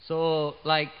So,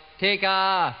 like, take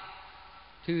off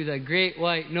to the great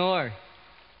white north.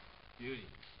 Beauty.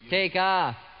 Take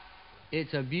off.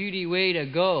 It's a beauty way to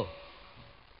go.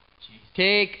 Jeez.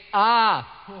 Take off,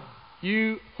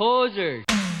 you hosers.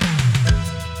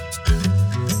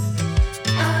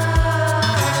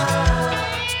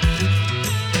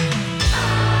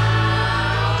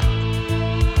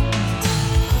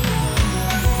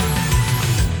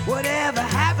 Whatever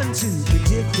happened to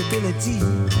predictability?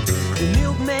 The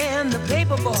milkman, the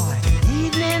paperboy,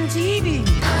 evening TV.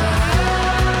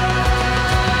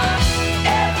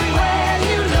 Everywhere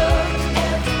you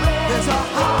look, there's a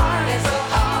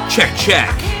heart.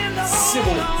 Check.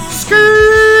 Civil.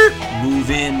 Skirt.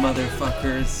 Move in,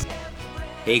 motherfuckers.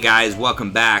 Hey guys,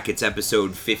 welcome back. It's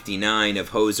episode 59 of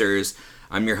Hosers.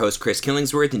 I'm your host, Chris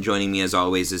Killingsworth, and joining me as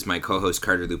always is my co-host,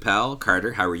 Carter Lupel.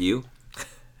 Carter, how are you?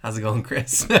 How's it going,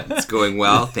 Chris? It's going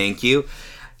well, thank you.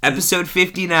 Episode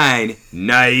 59.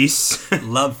 Nice.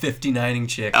 Love 59ing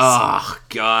chicks. Oh,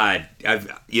 God.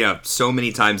 So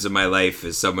many times in my life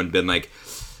has someone been like,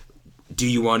 do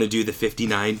you want to do the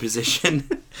 59 position?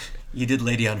 You did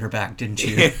lady on her back, didn't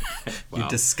you? Well, you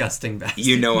disgusting bastard.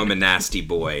 You know I'm a nasty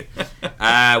boy.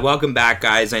 Welcome back,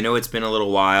 guys. I know it's been a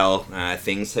little while.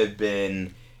 Things have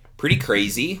been pretty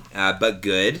crazy, but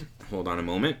good. Hold on a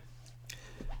moment.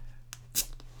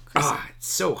 It's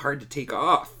so hard to take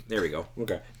off. There we go.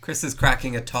 Okay. Chris is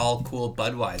cracking a tall, cool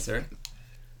Budweiser.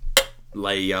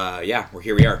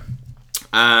 Here we are.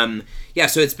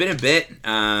 So it's been a bit,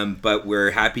 but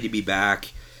we're happy to be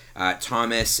back.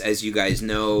 Thomas, as you guys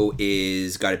know,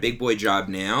 is got a big boy job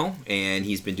now, and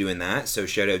he's been doing that. So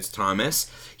shout out to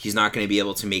Thomas. He's not going to be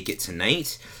able to make it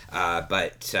tonight,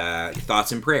 but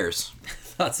thoughts and prayers.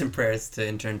 Thoughts and prayers to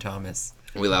intern Thomas.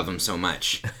 We love him so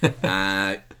much.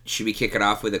 Should we kick it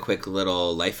off with a quick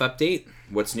little life update?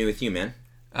 What's new with you, man?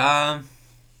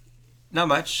 Not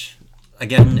much.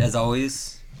 Again, as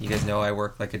always, you guys know I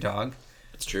work like a dog.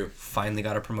 It's true. Finally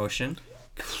got a promotion.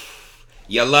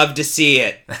 You love to see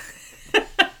it.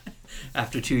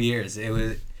 After 2 years. It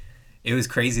was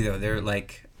crazy, though. They were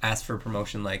asked for a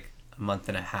promotion like a month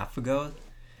and a half ago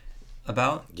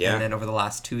about. Yeah. And then over the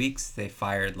last 2 weeks, they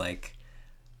fired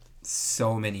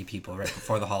so many people right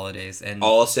before the holidays, and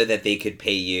all so that they could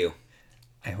pay you.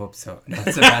 I hope so. No,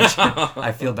 it's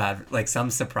I feel bad.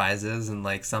 Some surprises,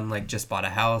 and some just bought a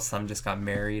house, some just got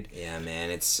married. Yeah,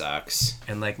 man, it sucks.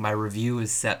 And my review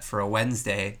is set for a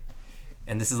Wednesday,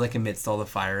 and this is amidst all the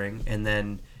firing, and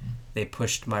then they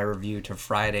pushed my review to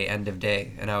Friday end of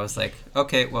day, and I was like,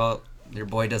 okay, well, your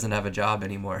boy doesn't have a job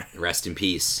anymore. Rest in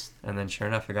peace. And then sure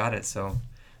enough, I got it. So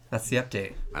that's the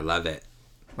update. I love it.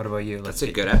 What about you? That's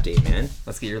a good update, man.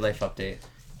 Let's get your life update.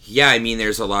 Yeah, I mean,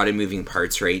 there's a lot of moving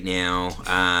parts right now.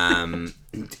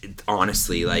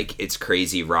 Honestly, it's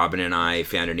crazy. Robin and I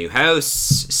found a new house,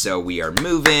 so we are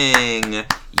moving.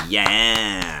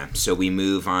 Yeah. So we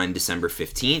move on December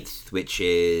 15th, which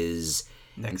is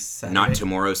next Saturday. Not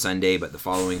tomorrow Sunday, but the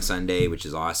following Sunday, which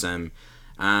is awesome.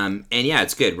 And yeah,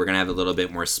 it's good. We're going to have a little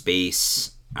bit more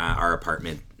space. Our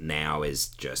apartment now is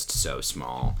just so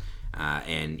small.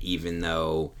 And even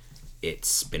though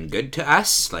it's been good to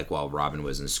us, while Robin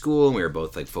was in school and we were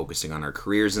both focusing on our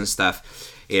careers and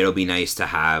stuff, it'll be nice to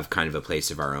have kind of a place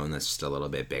of our own that's just a little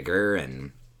bit bigger.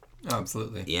 And oh,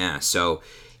 absolutely. Yeah, so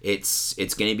it's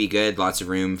going to be good. Lots of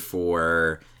room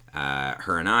for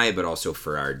her and I, but also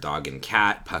for our dog and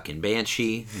cat, Puck and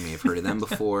Banshee. You may have heard of them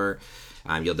before.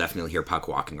 You'll definitely hear Puck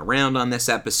walking around on this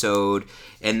episode.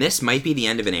 And this might be the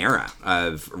end of an era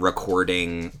of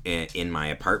recording in my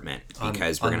apartment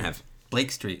because we're going to have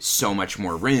Blake Street. So much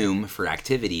more room for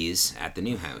activities at the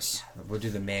new house. We'll do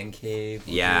the man cave.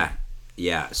 Yeah.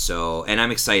 So, and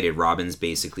I'm excited. Robin's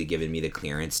basically given me the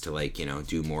clearance to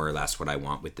do more or less what I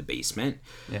want with the basement.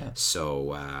 Yeah.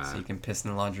 So you can piss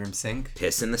in the laundry room sink.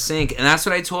 Piss in the sink, and that's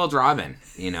what I told Robin.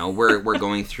 We're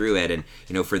going through it, and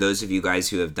for those of you guys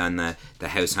who have done the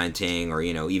house hunting or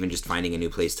even just finding a new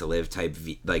place to live type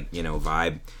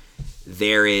vibe,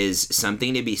 there is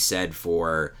something to be said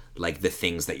for the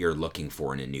things that you're looking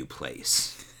for in a new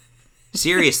place.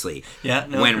 Seriously. Yeah.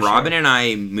 No, when Robin and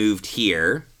I moved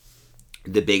here,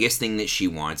 the biggest thing that she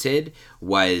wanted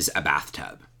was a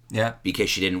bathtub. Yeah. Because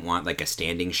she didn't want a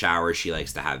standing shower. She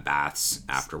likes to have baths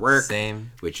after work.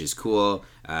 Same. Which is cool.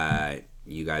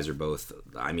 You guys are both,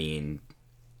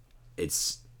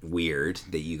 it's weird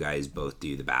that you guys both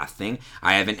do the bath thing.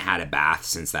 I haven't had a bath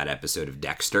since that episode of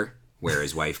Dexter where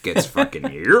his wife gets fucking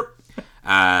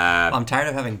I'm tired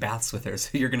of having baths with her,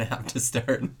 so you're going to have to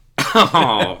start.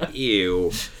 Oh,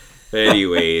 ew.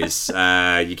 Anyways,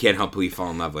 you can't help who you fall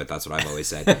in love with. That's what I've always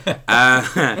said.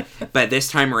 But this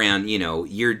time around, you know,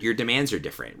 your demands are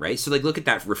different, right? So, like, look at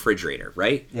that refrigerator,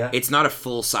 right? Yeah. It's not a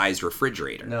full-size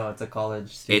refrigerator. No, it's a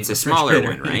college. It's a smaller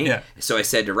one, right? Yeah. So I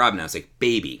said to Robin, I was like,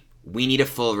 baby, we need a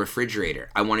full refrigerator.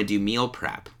 I want to do meal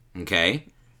prep, okay?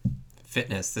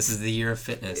 Fitness. This is the year of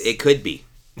fitness. It could be.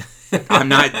 I'm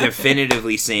not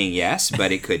definitively saying yes,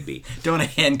 but it could be. Don't want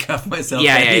to handcuff myself.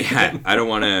 Yeah. I don't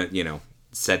want to, you know,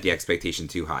 set the expectation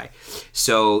too high.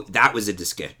 So that was a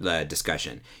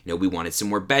discussion. You know, we wanted some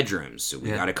more bedrooms. So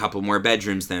we got a couple more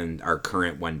bedrooms than our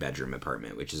current 1-bedroom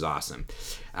apartment, which is awesome.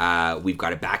 We've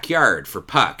got a backyard for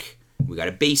Puck. We got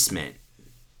a basement.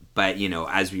 But, you know,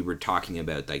 as we were talking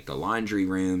about, like, the laundry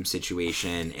room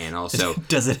situation and also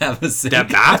Does it have a sink? the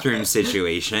bathroom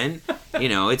situation, you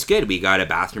know, it's good. We got a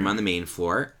bathroom on the main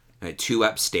floor, 2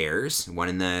 upstairs, one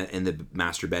in the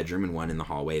master bedroom and one in the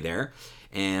hallway there.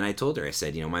 And I told her, I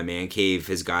said, you know, my man cave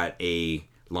has got a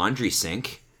laundry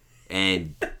sink,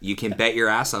 and you can bet your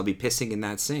ass I'll be pissing in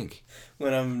that sink.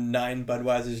 When I'm 9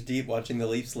 Budweisers deep watching the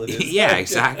Leafs live. Yeah,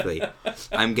 exactly.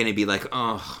 I'm going to be like,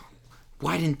 oh,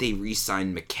 why didn't they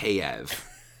re-sign Mikheyev?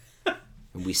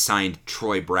 And we signed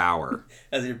Troy Brower.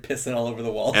 As you're pissing all over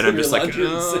the walls. And I'm just like,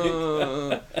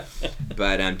 oh.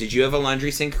 But did you have a laundry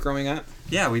sink growing up?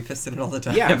 Yeah, we pissed in it all the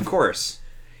time. Yeah, of course.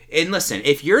 And listen,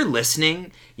 if you're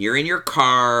listening, you're in your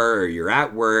car or you're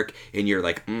at work, and you're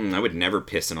like, I would never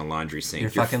piss in a laundry sink. You're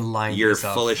fucking lying to You're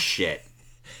yourself. full of shit.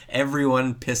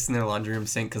 Everyone pissed in their laundry room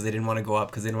sink because they didn't want to go up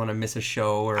because they didn't want to miss a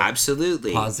show or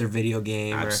Absolutely. pause their video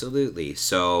game. Absolutely.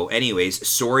 So, anyways,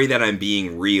 sorry that I'm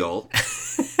being real.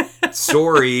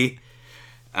 Sorry.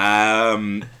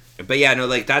 But yeah, no,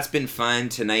 like, that's been fun.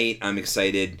 Tonight, I'm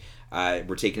excited.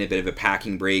 We're taking a bit of a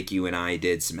packing break. You and I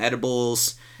did some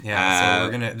edibles. Yeah, so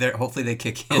we're gonna. Hopefully they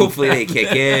kick in. Hopefully they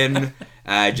kick in.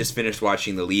 Just finished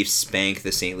watching the Leafs spank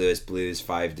the St. Louis Blues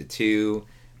 5-2,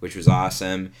 which was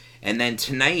awesome. And then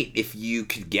tonight, if you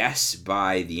could guess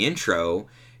by the intro,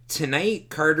 tonight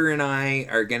Carter and I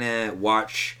are gonna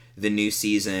watch the new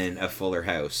season of Fuller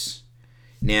House.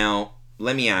 Now,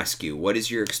 let me ask you, what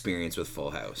is your experience with Full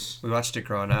House? We watched it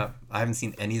growing up. I haven't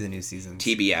seen any of the new seasons.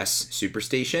 TBS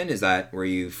Superstation, is that where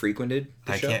you frequented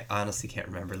the show? Honestly can't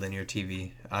remember linear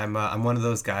TV. I'm one of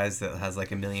those guys that has like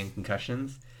a million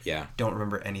concussions. Yeah. Don't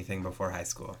remember anything before high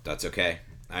school. That's okay.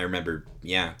 I remember,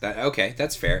 okay,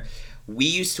 that's fair. We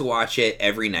used to watch it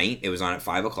every night. It was on at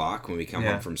 5 o'clock when we come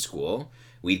home from school.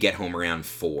 We'd get home around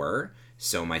 4.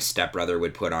 So my stepbrother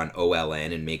would put on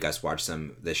OLN and make us watch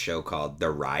this show called The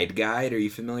Ride Guide. Are you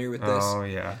familiar with this? Oh,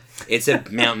 yeah. It's a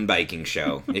mountain biking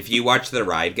show. If you watch The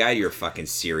Ride Guide, you're a fucking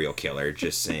serial killer,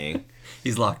 just saying.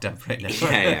 He's locked up right now.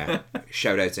 Yeah.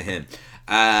 Shout out to him.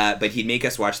 But he'd make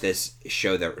us watch this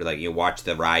show that, like, you watch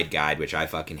The Ride Guide, which I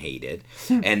fucking hated.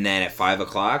 And then at 5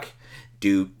 o'clock,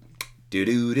 and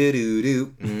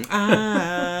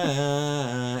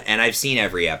I've seen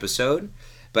every episode.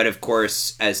 But of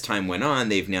course, as time went on,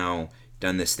 they've now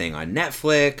done this thing on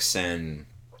Netflix, and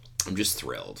I'm just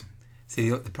thrilled. See,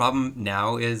 the problem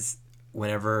now is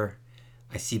whenever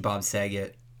I see Bob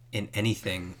Saget in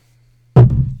anything,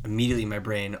 immediately in my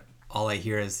brain, all I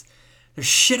hear is, there's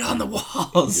shit on the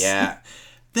walls. Yeah.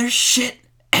 There's shit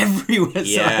everywhere,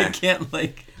 so I can't,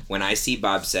 like... When I see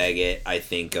Bob Saget, I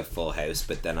think of Full House,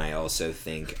 but then I also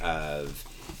think of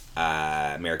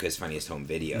America's Funniest Home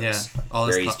Videos. Yeah, all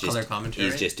his color commentary.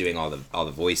 He's just doing all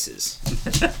the voices.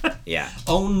 Yeah.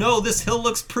 Oh no, this hill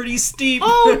looks pretty steep.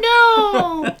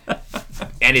 Oh no!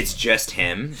 And it's just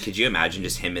him. Could you imagine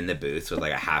just him in the booth with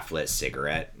like a half-lit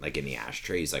cigarette, like in the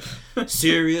ashtray? He's like,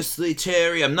 seriously,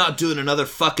 Terry, I'm not doing another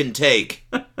fucking take.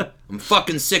 I'm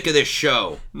fucking sick of this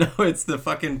show. No, it's the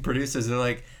fucking producers. They're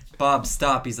like, Bob,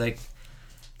 stop. He's like,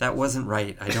 that wasn't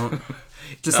right. I don't...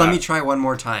 Just let me try one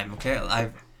more time, okay?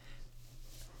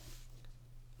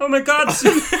 Oh my god!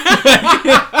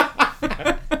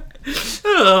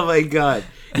 Oh my god.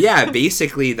 Yeah,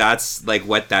 basically that's like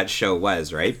what that show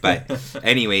was, right? But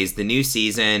anyways, the new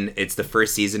season, it's the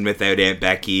first season without Aunt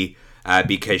Becky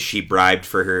because she bribed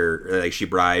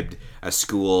a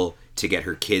school to get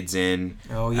her kids in.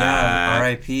 Oh yeah,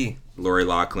 R.I.P. Lori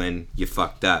Loughlin, you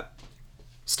fucked up.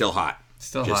 Still hot.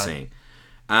 Still just hot.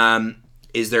 saying.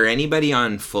 Is there anybody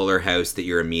on Fuller House that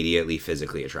you're immediately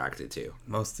physically attracted to?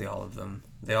 Mostly all of them.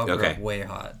 They all grew up way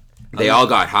hot. They all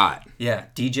got hot. Yeah,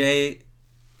 DJ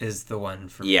is the one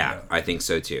for me. Yeah, I think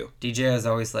so too. DJ is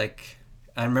always like,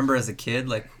 I remember as a kid,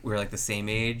 like we were like the same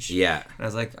age. Yeah. And I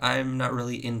was like, I'm not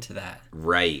really into that.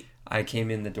 Right. I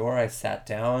came in the door, I sat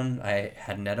down, I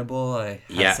had an edible, I had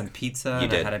Yeah, some pizza, you and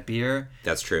did. I had a beer,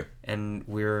 That's true. and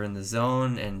we were in the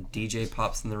zone, and DJ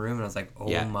pops in the room, and I was like, oh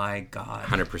Yeah. my God.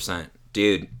 100%.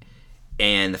 Dude.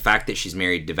 And the fact that she's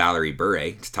married to Valerie Bure,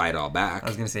 to tie it all back, I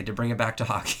was going to say, to bring it back to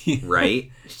hockey. right?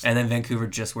 And then Vancouver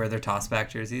just wear their toss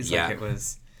back jerseys. Yeah. Like it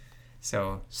was,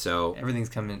 so So, everything's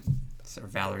coming, so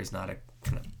Valerie's not a,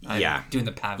 I'm Yeah. doing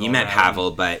the Pavel. you meant route.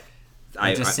 Pavel, but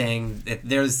I'm just saying,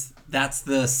 that's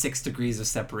the 6 degrees of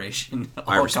separation all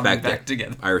I respect coming it. back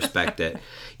together. I respect it.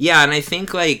 Yeah, and I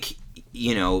think, like,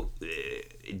 you know,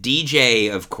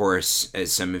 DJ, of course,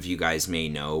 as some of you guys may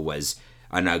know, was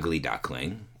an ugly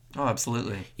duckling. Oh,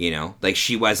 absolutely. You know, like,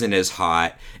 she wasn't as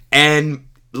hot. And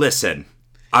listen,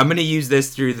 I'm going to use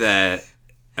this through the...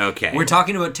 Okay. We're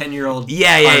talking about 10-year-old.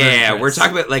 Yeah. We're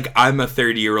talking about, like, I'm a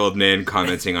 30-year-old man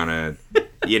commenting on a...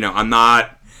 You know, I'm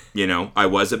not... You know, I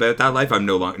was about that life. I'm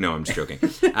no longer... No, I'm just joking.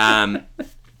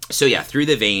 So, yeah, through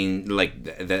the vein, like,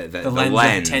 the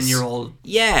lens. Of 10-year-old.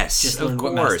 Yes, Just of learned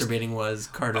what course. masturbating was.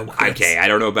 Carter. Chris. Okay, I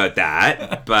don't know about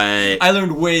that, but... I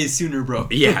learned way sooner, bro.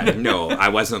 Yeah, no, I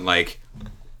wasn't, like,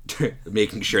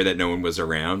 making sure that no one was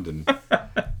around and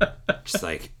just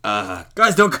like,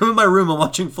 Guys, don't come in my room. I'm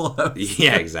watching Full House.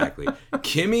 yeah, exactly.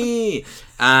 Kimmy!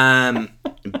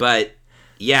 But,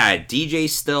 yeah,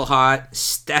 DJ's still hot.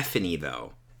 Stephanie,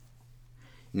 though.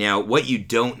 Now, what you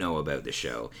don't know about the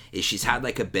show is she's had,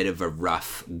 like, a bit of a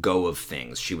rough go of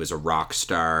things. She was a rock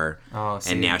star, Oh,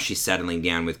 see. and now she's settling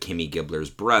down with Kimmy Gibbler's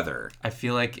brother. I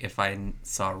feel like if I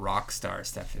saw Rockstar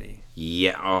Stephanie,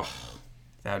 Yeah, oh...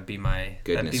 that would be my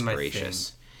Goodness that'd be my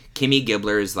gracious. Kimmy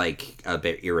Gibbler is like a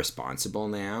bit irresponsible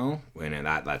now. When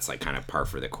that's like kind of par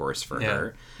for the course for thing. Yeah,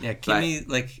 her. yeah. Kimmy,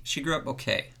 like she grew up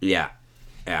okay. Yeah.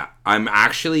 I'm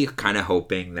actually kind of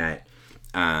hoping that,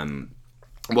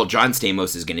 well, John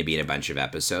Stamos is going to be in a bunch of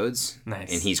episodes.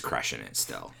 Nice. And he's crushing it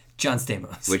still, John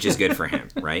Stamos, which is good for him,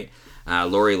 right?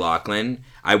 Lori Loughlin,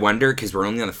 I wonder, because we're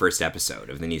only on the first episode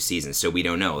of the new season, so we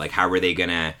don't know. Like, how are they going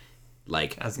to,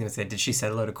 like... I was gonna say, did she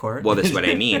settle out of court? Well, that's what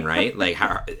I mean, right? Like,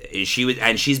 how she was,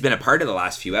 and she's been a part of the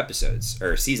last few episodes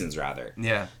or seasons, rather.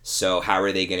 Yeah. So how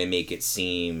are they going to make it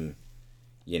seem,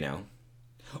 you know,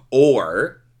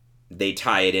 or they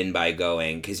tie it in by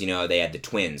going, because you know they had the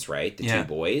twins, right? The Yeah. two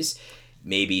boys.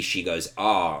 Maybe she goes,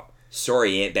 "Oh,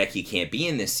 sorry, Aunt Becky can't be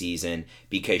in this season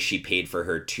because she paid for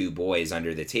her 2 boys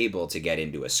under the table to get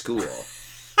into a school."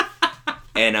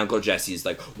 And Uncle Jesse's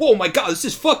like, "Whoa, my God, this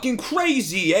is fucking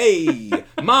crazy! Hey,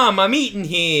 Mom, I'm eating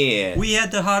here." We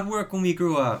had the hard work when we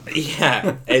grew up.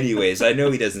 Yeah. Anyways, I know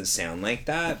he doesn't sound like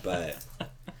that, but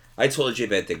I told you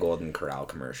about the Golden Corral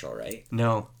commercial, right?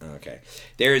 No. Okay.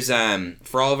 There's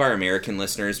for all of our American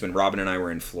listeners, when Robin and I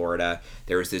were in Florida,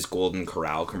 there was this Golden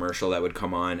Corral commercial that would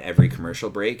come on every commercial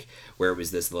break where it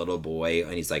was this little boy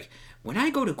and he's like, "When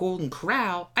I go to Golden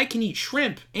Corral, I can eat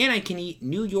shrimp and I can eat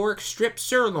New York strip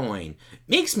sirloin.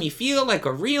 Makes me feel like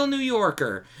a real New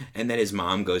Yorker." And then his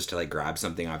mom goes to like grab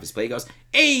something off his plate. He goes,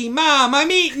 "Hey, Mom, I'm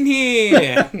eating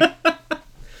here."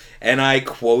 And I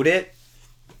quote it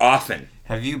often.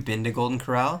 Have you been to Golden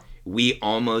Corral? We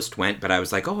almost went, but I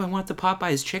was like, "Oh, I want the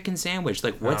Popeyes chicken sandwich.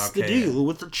 Like, what's the Okay. deal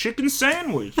with the chicken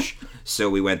sandwich?" So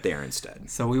we went there instead.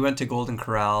 So we went to Golden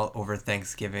Corral over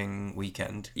Thanksgiving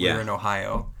weekend. Yeah. We were in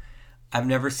Ohio. I've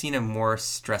never seen a more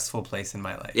stressful place in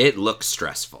my life. It looks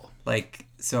stressful. Like,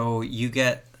 so you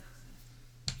go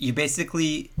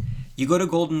to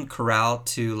Golden Corral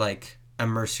to like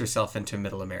immerse yourself into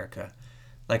Middle America.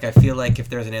 Like, I feel like if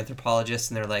there's an anthropologist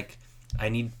and they're like, I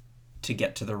need to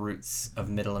get to the roots of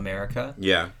Middle America,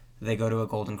 Yeah. they go to a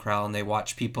Golden Corral and they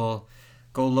watch people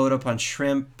go load up on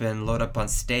shrimp and load up on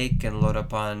steak and load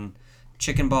up on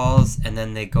chicken balls, and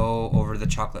then they go over to the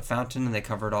chocolate fountain and they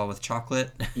cover it all with chocolate.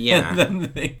 Yeah. And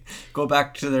then they go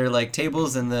back to their like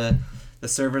tables and the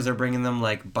servers are bringing them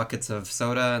like buckets of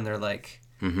soda and they're like,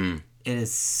 it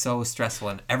is so stressful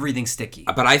and everything's sticky.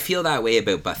 But I feel that way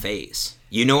about buffets.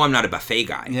 You know I'm not a buffet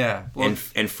guy. Yeah. Well,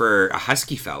 And for a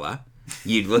husky fella,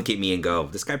 you'd look at me and go,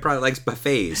 "This guy probably likes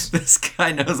buffets." this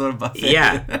guy knows what a buffet is.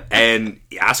 Yeah. And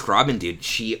ask Robin, dude.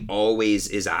 She always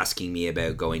is asking me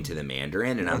about going to the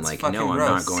Mandarin. And I'm That's like, fucking "No, I'm gross.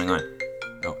 not going on."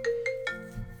 Oh.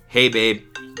 Hey, babe.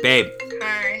 Babe.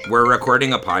 Hi. We're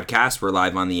recording a podcast. We're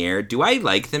live on the air. Do I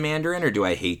like the Mandarin or do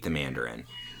I hate the Mandarin?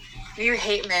 You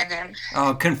hate Mandarin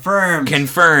Oh, confirmed.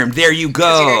 Confirmed. There you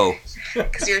go.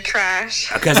 because you're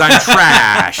trash. Because I'm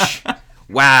trash.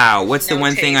 Wow. What's the No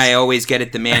one thing taste. I always get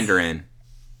at the Mandarin?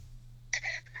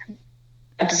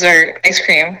 Dessert, ice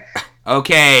cream.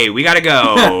 Okay, we gotta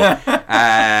go.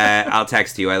 I'll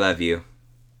text you. I love you.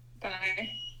 Bye.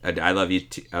 I love you.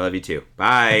 I love you too.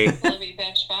 Bye. Love you,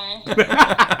 bitch.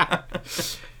 Bye.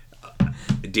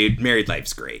 dude, married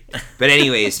life's great. But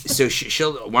anyways, so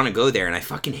she'll want to go there, and I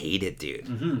fucking hate it,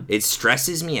 dude. It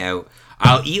stresses me out.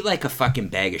 I'll eat like a fucking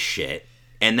bag of shit,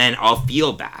 and then I'll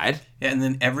feel bad. Yeah, and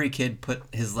then every kid put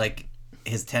his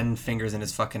 10 fingers in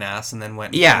his fucking ass, and then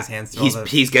went and Yeah, put his hands through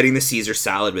he's getting the Caesar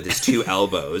salad with his 2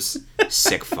 elbows.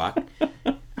 Sick fuck.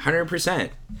 100%.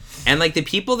 And like the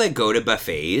people that go to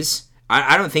buffets,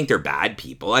 I don't think they're bad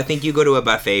people. I think you go to a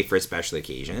buffet for a special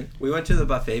occasion. We went to the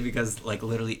buffet because like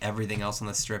literally everything else on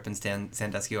the strip in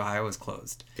Sandusky, Ohio was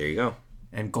closed. There you go.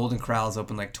 And Golden Corral's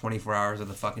open like 24 hours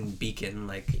with a fucking beacon.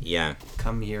 Like, Yeah.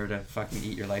 come here to fucking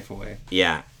eat your life away.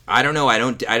 Yeah. I don't know. I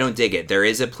don't dig it. There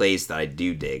is a place that I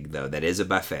do dig though. That is a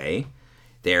buffet.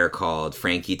 They're called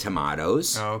Frankie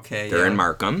Tomatoes. Oh, okay. They're yeah. in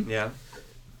Markham. Yeah.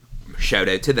 Shout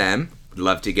out to them. Would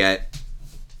love to get.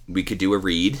 We could do a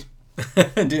read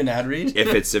Do an ad read?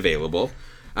 if it's available.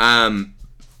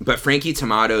 But Frankie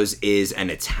Tomatoes is an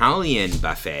Italian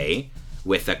buffet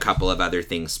with a couple of other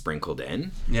things sprinkled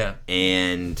in, Yeah.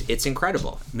 and it's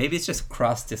incredible. Maybe it's just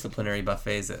cross-disciplinary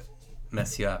buffets that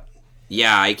mess you up.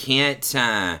 Yeah, I can't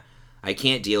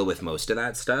deal with most of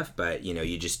that stuff, but you know,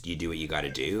 you do what you got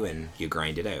to do and you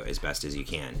grind it out as best as you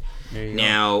can. There you go.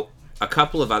 Now, a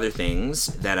couple of other things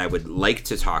that I would like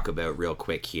to talk about real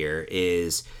quick here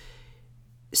is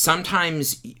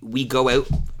sometimes we go out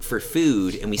for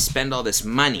food and we spend all this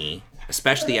money,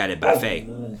 especially at a buffet.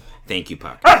 Thank you,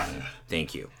 Puck.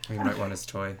 Thank you. He might want his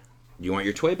toy. You want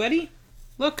your toy, buddy?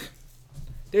 Look,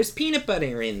 there's peanut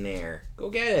butter in there. Go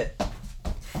get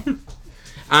it.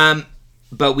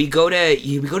 But we go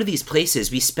to these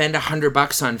places. We spend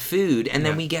 $100 on food, and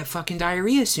then Yeah. we get fucking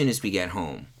diarrhea as soon as we get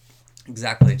home.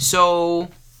 Exactly. So,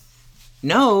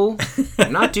 no,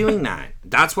 I'm not doing that.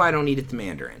 That's why I don't eat at the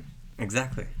Mandarin.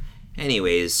 Exactly.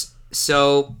 Anyways,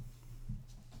 so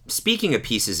speaking of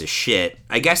pieces of shit,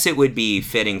 I guess it would be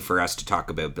fitting for us to talk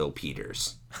about Bill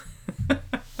Peters.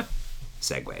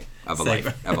 Segue of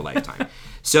a lifetime.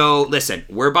 So listen,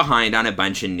 we're behind on a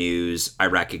bunch of news. I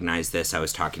recognize this. I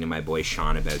was talking to my boy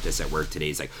Sean about this at work today.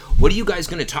 He's like, "What are you guys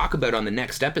going to talk about on the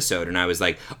next episode?" And I was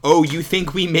like, "Oh, you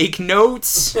think we make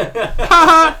notes?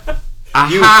 Ha ha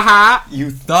ha!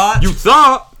 You thought? You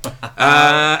thought?"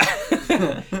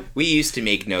 We used to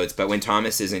make notes, but when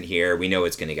Thomas isn't here, we know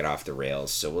it's going to get off the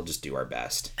rails, so we'll just do our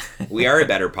best. We are a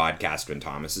better podcast when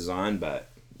Thomas is on, but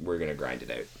we're going to grind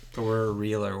it out. But we're a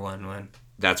realer one when.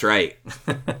 That's right.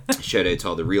 Shout out to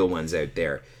all the real ones out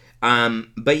there.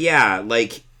 But yeah,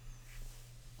 like,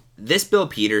 this Bill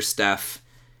Peters stuff,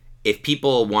 if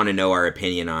people want to know our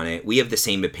opinion on it, we have the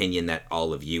same opinion that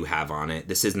all of you have on it.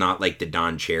 This is not like the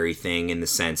Don Cherry thing in the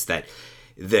sense that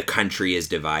the country is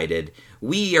divided.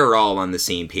 We are all on the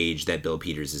same page that Bill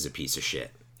Peters is a piece of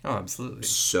shit. Oh, absolutely.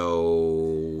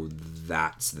 So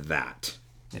that's that.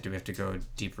 Yeah, do we have to go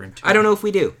deeper into I don't know if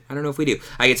we do. I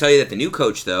can tell you that the new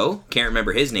coach, though, can't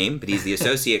remember his name, but he's the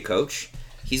associate coach.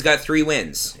 He's got 3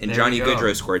 wins, and There Johnny you go.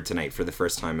 Goodrow scored tonight for the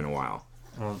first time in a while.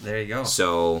 Well, there you go.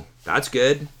 So that's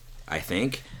good, I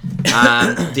think.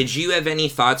 Did you have any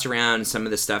thoughts around some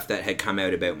of the stuff that had come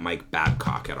out about Mike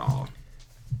Babcock at all?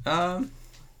 I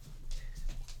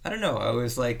don't know. I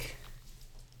was like,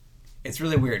 it's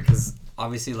really weird because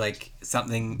obviously, like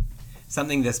something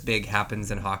this big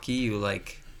happens in hockey,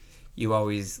 you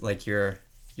always like your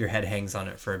head hangs on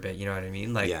it for a bit. You know what I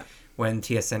mean? Like Yeah. when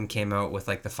TSN came out with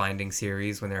like the Finding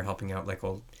series when they were helping out like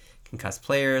old concussed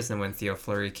players, and when Theo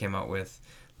Fleury came out with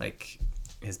like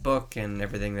his book and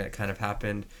everything that kind of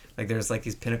happened. Like there's like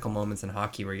these pinnacle moments in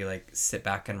hockey where you like sit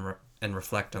back and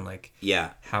reflect on like Yeah.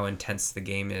 how intense the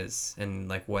game is and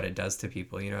like what it does to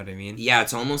people. You know what I mean? Yeah,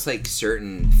 it's almost like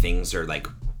certain things are like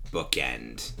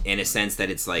bookend in a sense that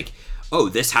it's like, oh,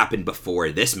 this happened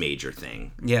before this major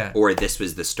thing. Yeah. Or this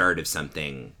was the start of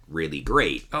something really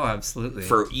great. Oh, absolutely.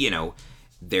 For, you know,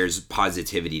 there's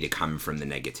positivity to come from the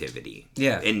negativity.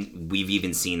 Yeah. And we've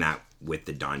even seen that with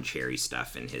the Don Cherry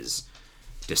stuff and his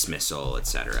dismissal,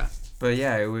 etc. But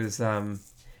yeah, it was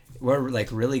what like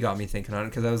really got me thinking on it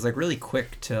because I was like really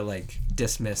quick to like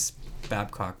dismiss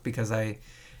Babcock because I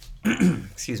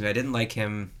excuse me, I didn't like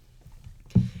him.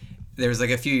 There was like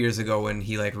a few years ago when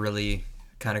he like really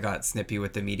kind of got snippy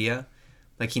with the media.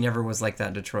 Like he never was like that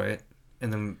in Detroit.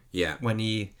 And then Yeah. when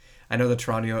I know the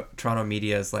Toronto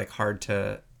media is like hard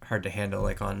to handle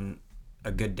like on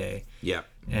a good day. Yeah.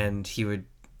 And he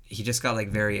just got like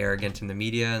very arrogant in the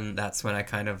media, and that's when I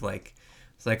kind of like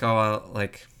was like, oh well,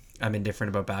 like I'm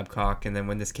indifferent about Babcock. And then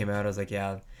when this came out, I was like,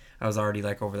 yeah, I was already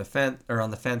like over the fence or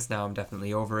on the fence. Now I'm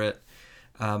definitely over it.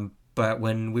 But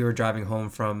when we were driving home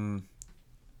from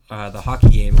the hockey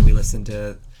game, we listened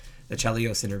to the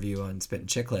Chelios interview on Spit and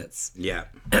Chicklets. Yeah.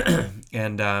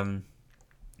 And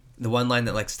the one line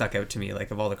that like stuck out to me,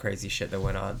 like of all the crazy shit that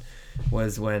went on,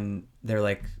 was when they're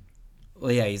like,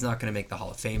 well, yeah, he's not going to make the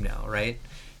Hall of Fame now, right?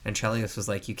 And Chelios was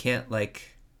like, you can't like,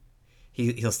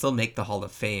 he'll still make the Hall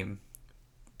of Fame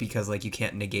because like you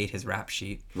can't negate his rap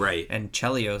sheet. Right. And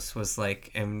Chelios was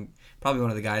like, and probably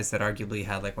one of the guys that arguably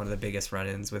had like one of the biggest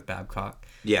run-ins with Babcock,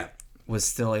 Yeah. was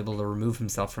still able to remove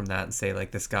himself from that and say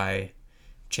like, this guy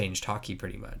changed hockey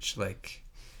pretty much. Like,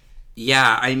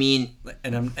 Yeah, I mean,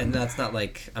 and that's not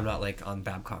like, I'm not like on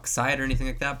Babcock's side or anything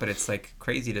like that, but it's like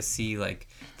crazy to see like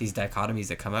these dichotomies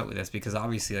that come out with this, because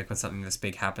obviously like when something this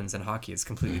big happens in hockey, it's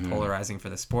completely polarizing for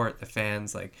the sport, the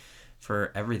fans, like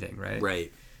for everything, right?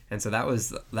 right. And so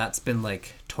that's been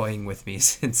like toying with me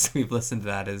since we've listened to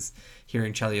that, is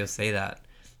hearing Chelios say that.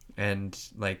 And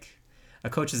like, a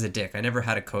coach is a dick. I never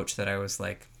had a coach that I was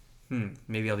like,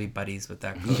 maybe I'll be buddies with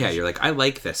that coach. Yeah, you're like, I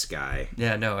like this guy.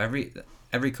 Yeah, no,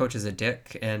 every coach is a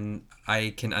dick, and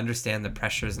I can understand the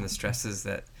pressures and the stresses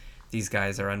that these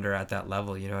guys are under at that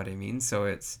level, you know what I mean? So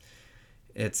it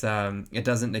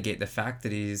doesn't negate the fact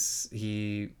that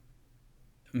he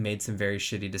made some very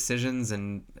shitty decisions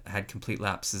and had complete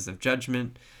lapses of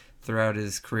judgment throughout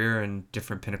his career in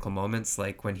different pinnacle moments,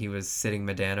 like when he was sitting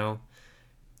Modano,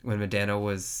 when Modano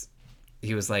was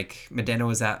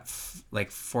at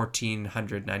like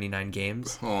 1,499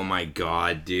 games. Oh my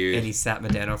god, dude. And he sat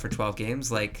Modano for 12 games.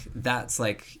 Like, that's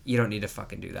like, you don't need to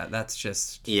fucking do that. That's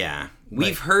just... Yeah.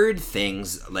 We've heard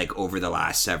things like over the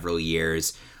last several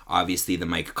years. Obviously, the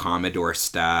Mike Commodore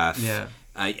stuff. Yeah.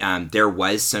 There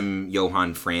was some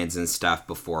Johan Franzen stuff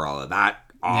before all of that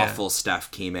awful stuff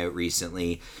came out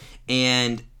recently.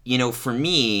 And, you know, for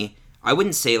me, I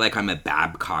wouldn't say like I'm a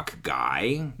Babcock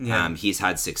guy. Yeah. He's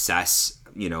had success,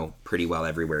 you know, pretty well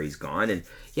everywhere he's gone. And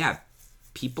yeah,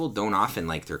 people don't often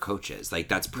like their coaches. Like,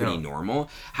 that's pretty normal.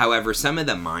 However, some of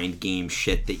the mind game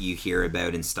shit that you hear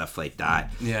about and stuff like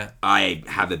that, I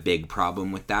have a big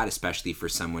problem with that, especially for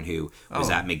someone who was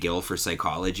at McGill for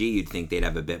psychology. You'd think they'd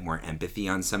have a bit more empathy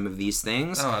on some of these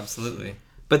things. Oh, absolutely.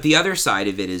 But the other side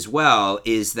of it as well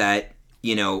is that,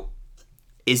 you know,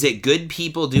 is it good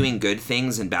people doing good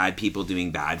things and bad people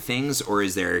doing bad things, or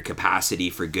is there a capacity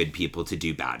for good people to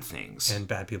do bad things? And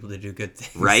bad people to do good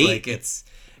things. Right? Like,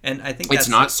 and I think it's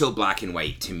not so black and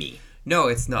white to me. No,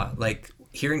 it's not. Like,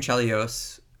 hearing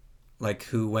Chelios, like,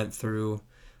 who went through,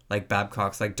 like,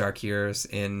 Babcock's, like, dark years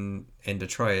in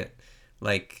Detroit,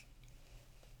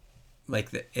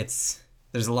 there's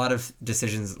a lot of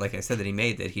decisions, like I said, that he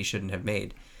made that he shouldn't have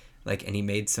made. Like, and he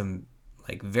made some,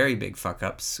 like, very big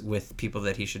fuck-ups with people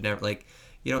that he should never, like,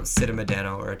 you don't sit a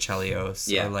Modano or a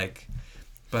Chelios, or, like,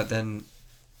 but then...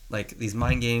 like these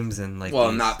mind games and like...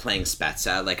 Well, not playing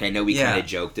Spezza. Like, I know we kind of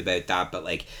joked about that, but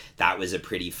like that was a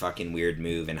pretty fucking weird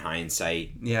move in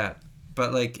hindsight. Yeah.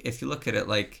 But like, if you look at it,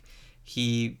 like,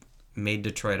 he made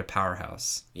Detroit a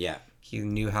powerhouse. Yeah. He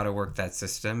knew how to work that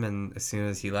system, and as soon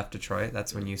as he left Detroit,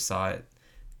 that's when you saw it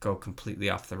go completely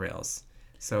off the rails.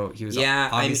 So he was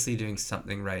obviously doing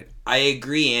something right. I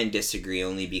agree and disagree,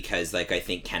 only because like I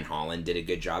think Ken Holland did a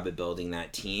good job of building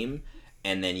that team.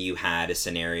 And then you had a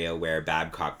scenario where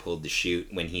Babcock pulled the chute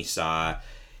when he saw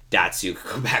Datsuk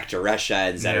go back to Russia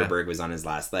and Zetterberg was on his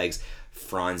last legs.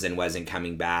 Franzen wasn't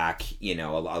coming back. You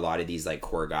know, a lot of these like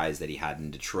core guys that he had in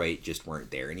Detroit just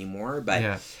weren't there anymore. But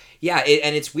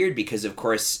and it's weird because, of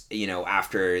course, you know,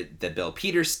 after the Bill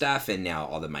Peters stuff and now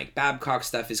all the Mike Babcock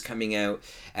stuff is coming out.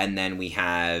 And then we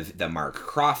have the Mark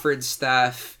Crawford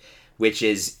stuff, which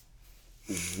is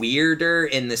weirder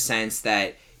in the sense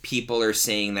that people are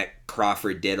saying that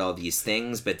Crawford did all these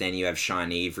things, but then you have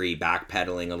Sean Avery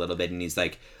backpedaling a little bit, and he's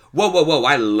like, whoa,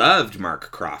 I loved Mark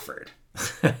Crawford.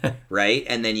 Right?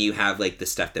 And then you have like the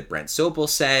stuff that Brent Sopel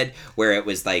said, where it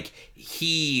was like,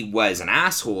 he was an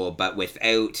asshole, but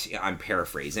without, I'm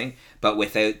paraphrasing, but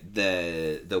without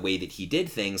the way that he did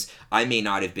things, I may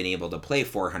not have been able to play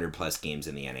 400 plus games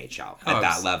in the NHL at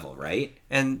that level, right?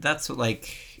 And that's what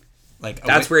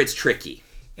that's where it's tricky.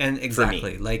 And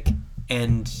exactly, like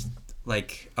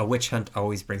a witch hunt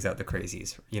always brings out the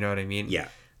crazies. You know what I mean? Yeah.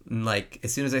 Like,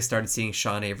 as soon as I started seeing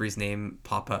Sean Avery's name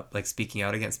pop up, like speaking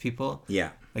out against people,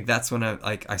 like that's when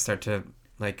I start to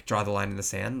like draw the line in the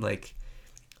sand. Like,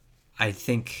 I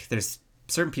think there's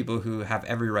certain people who have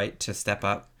every right to step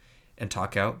up and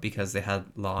talk out because they had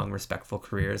long, respectful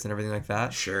careers and everything like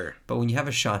that. Sure. But when you have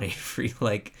a Sean Avery,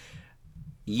 like,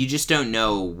 you just don't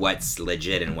know what's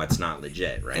legit and what's not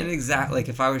legit, right? And exactly, like,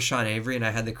 if I was Sean Avery and I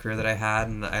had the career that I had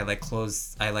and I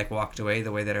walked away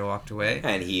the way that I walked away.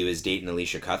 And he was dating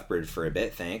Alicia Cuthbert for a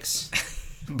bit, thanks.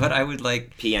 But I would,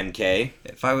 like... PMK.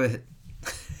 If I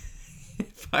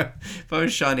if I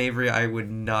was Sean Avery, I would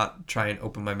not try and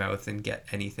open my mouth and get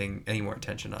any more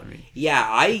attention on me. Yeah,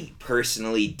 I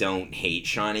personally don't hate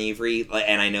Sean Avery,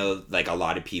 and I know like a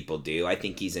lot of people do. I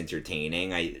think he's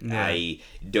entertaining. I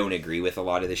don't agree with a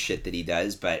lot of the shit that he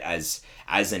does, but as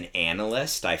an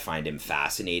analyst, I find him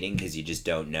fascinating because you just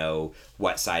don't know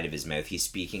what side of his mouth he's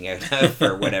speaking out of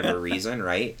for whatever reason,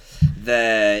 right?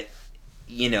 The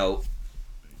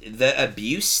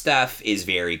abuse stuff is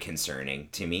very concerning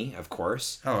to me, of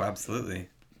course. Oh, absolutely.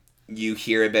 You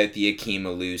hear about the Akeem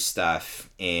Alou stuff,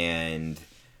 and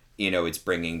it's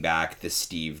bringing back the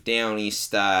Steve Downey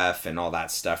stuff and all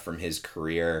that stuff from his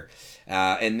career.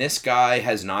 And this guy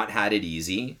has not had it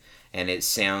easy. And it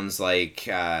sounds like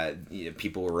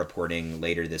people were reporting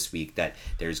later this week that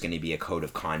there's going to be a code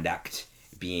of conduct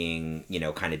being,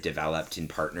 kind of developed in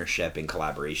partnership and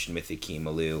collaboration with Akeem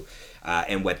Alou,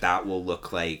 and what that will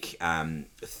look like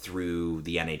through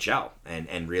the NHL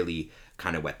and really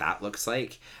kind of what that looks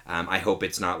like. I hope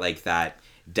it's not like that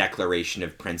Declaration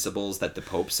of Principles that the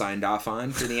Pope signed off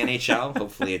on for the NHL.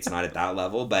 Hopefully it's not at that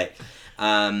level, but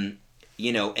and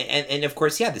of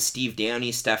course, the Steve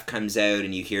Downey stuff comes out,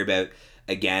 and you hear about,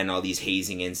 again, all these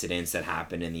hazing incidents that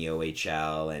happened in the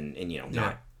OHL, and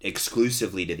not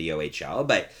exclusively to the OHL,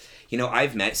 but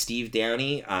I've met Steve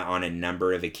Downey on a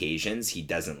number of occasions. He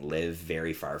doesn't live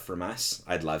very far from us.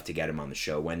 I'd love to get him on the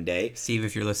show one day. Steve,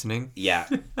 if you're listening. Yeah,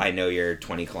 I know you're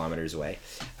 20 kilometers away.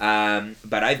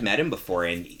 But I've met him before,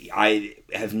 and I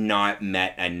have not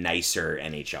met a nicer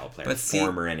NHL player,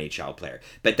 former NHL player.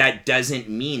 But that doesn't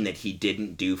mean that he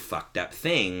didn't do fucked up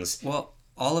things. Well,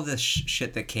 all of this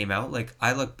shit that came out, like,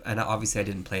 I look, and obviously I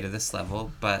didn't play to this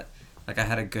level, but like I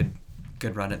had a good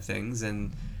run at things,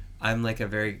 and I'm like a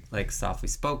very like softly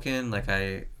spoken, like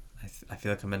I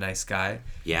feel like I'm a nice guy.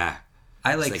 Yeah.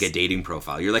 It's like a dating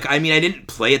profile. You're like, I mean, I didn't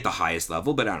play at the highest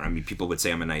level, but people would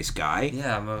say I'm a nice guy.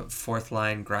 Yeah, I'm a fourth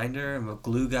line grinder. I'm a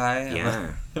glue guy.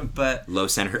 Yeah. But low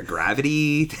center of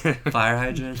gravity. Fire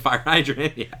hydrant. Fire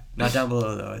hydrant, yeah. Not down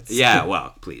below though. It's yeah,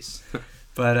 well, please.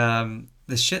 But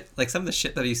the shit, like some of the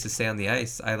shit that I used to say on the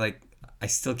ice, I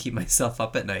still keep myself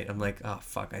up at night. I'm like, oh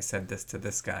fuck, I said this to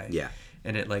this guy. Yeah.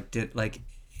 And it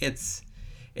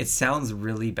it sounds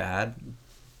really bad,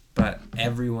 but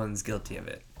everyone's guilty of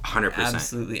it. 100%.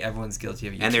 Absolutely, everyone's guilty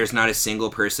of it. And there's not a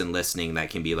single person listening that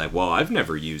can be like, well, I've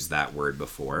never used that word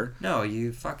before. No,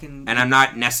 you fucking... And I'm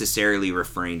not necessarily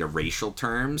referring to racial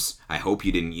terms. I hope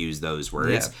you didn't use those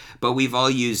words. Yeah. But we've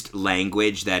all used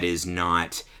language that is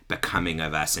not becoming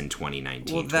of us in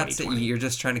 2019, well, that's 2020. it. You're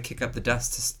just trying to kick up the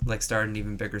dust to like start an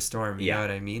even bigger storm. You know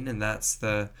what I mean? And that's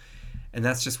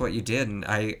just what you did. And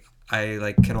I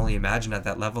like can only imagine at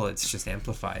that level it's just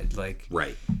amplified, like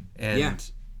right. And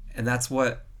that's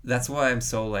why I'm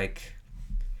so like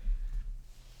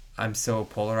I'm so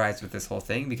polarized with this whole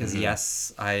thing, because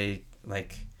yes, I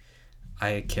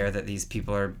care that these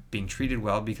people are being treated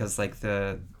well, because like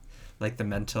the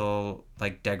mental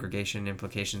like degradation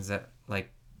implications that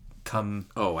like come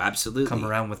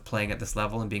around with playing at this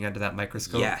level and being under that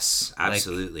microscope. Yes,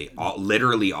 absolutely. Like,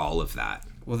 literally all of that.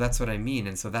 Well, that's what I mean.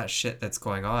 And so that shit that's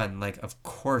going on, like, of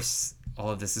course all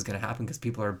of this is going to happen because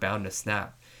people are bound to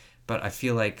snap. But I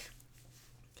feel like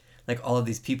all of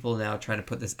these people now trying to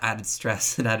put this added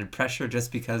stress and added pressure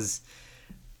just because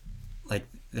like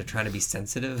they're trying to be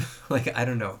sensitive. Like, I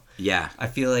don't know. Yeah. I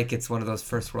feel like it's one of those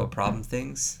first world problem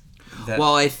things.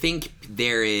 Well, I think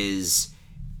there is,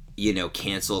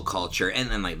 cancel culture,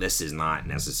 and then like this is not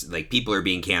necessarily like people are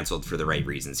being canceled for the right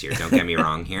reasons here. Don't get me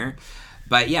wrong here.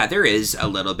 But yeah, there is a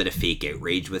little bit of fake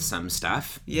outrage with some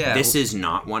stuff. Yeah. This is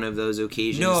not one of those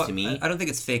occasions to me. I don't think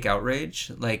it's fake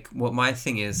outrage. Like, what my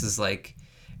thing is like,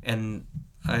 and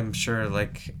I'm sure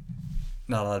like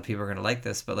not a lot of people are going to like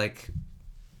this, but like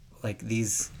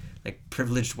these like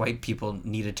privileged white people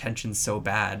need attention so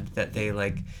bad that they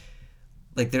like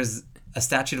there's a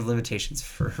statute of limitations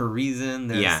for a reason.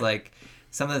 There's like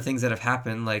some of the things that have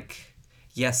happened, like,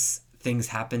 yes, things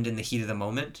happened in the heat of the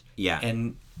moment. Yeah.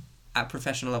 And at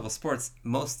professional level sports,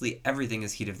 mostly everything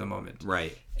is heat of the moment.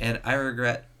 Right. And I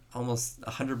regret almost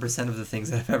 100% of the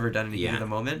things that I've ever done in the heat of the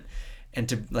moment. And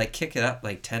to like kick it up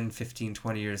like 10, 15,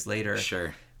 20 years later.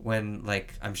 Sure. When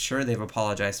like I'm sure they've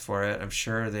apologized for it. I'm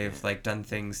sure they've like done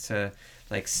things to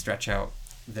like stretch out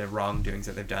the wrongdoings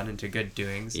that they've done into good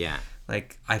doings. Yeah.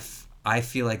 Like I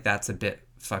feel like that's a bit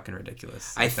fucking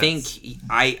ridiculous. Like, I think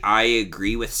I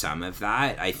agree with some of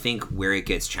that. I think where it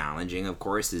gets challenging, of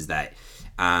course, is that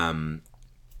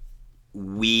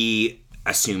we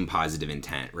assume positive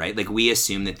intent, right? Like, we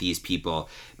assume that these people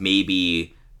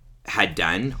maybe had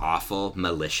done awful,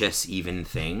 malicious, even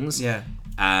things. Yeah.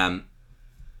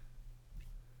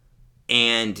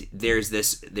 And there's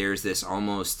this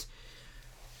almost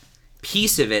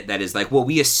piece of it that is like, well,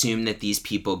 we assume that these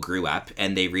people grew up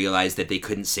and they realized that they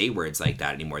couldn't say words like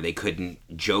that anymore. They couldn't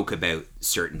joke about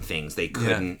certain things. They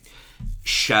couldn't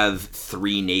shove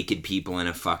 3 naked people in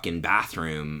a fucking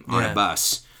bathroom on a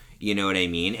bus. You know what I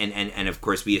mean? And of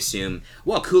course we assume,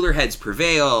 well, cooler heads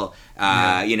prevail.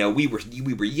 You know, we were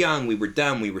young, we were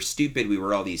dumb, we were stupid, we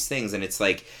were all these things. And it's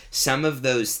like some of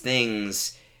those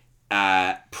things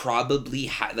probably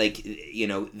like, you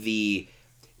know, the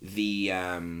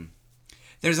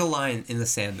there's a line in the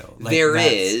sand though. Like, there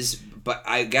is, but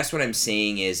I guess what I'm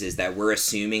saying is that we're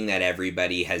assuming that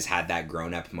everybody has had that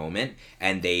grown up moment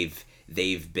and they've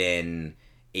been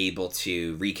able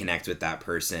to reconnect with that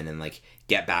person and like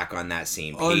get back on that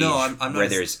same page. Oh no, I'm not where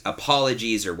there's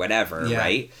apologies or whatever,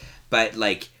 right? But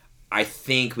like, I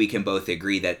think we can both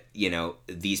agree that, you know,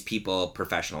 these people,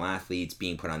 professional athletes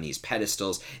being put on these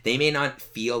pedestals, they may not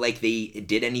feel like they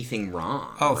did anything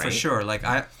wrong. Oh, right? for sure. Like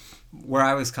where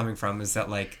I was coming from is that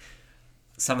like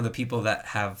some of the people that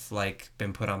have like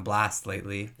been put on blast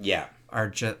lately are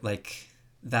just like,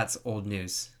 that's old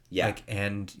news. Yeah. Like,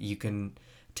 and you can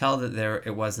tell that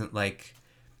it wasn't like,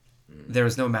 there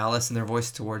was no malice in their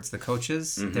voice towards the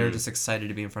coaches. Mm-hmm. They're just excited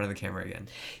to be in front of the camera again.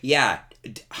 Yeah,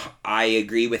 I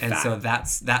agree with that. And so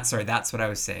that's what I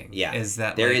was saying. Yeah. Is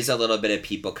that there like, is a little bit of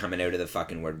people coming out of the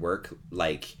fucking woodwork,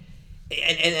 like,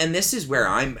 and this is where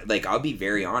I'm like, I'll be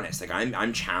very honest, like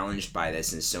I'm challenged by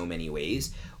this in so many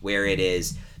ways, where it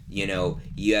is, you know,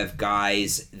 you have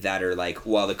guys that are like,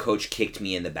 well, the coach kicked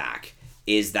me in the back.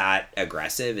 Is that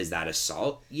aggressive? Is that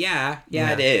assault? Yeah,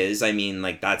 it is. I mean,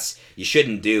 like, you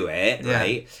shouldn't do it,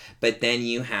 right? But then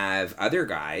you have other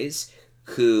guys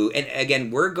who, and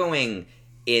again, we're going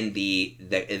in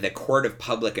the court of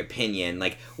public opinion.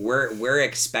 Like, we're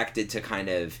expected to kind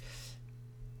of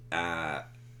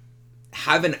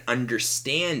have an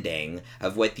understanding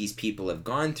of what these people have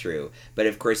gone through. But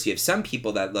of course you have some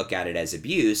people that look at it as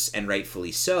abuse, and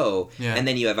rightfully so. And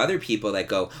then you have other people that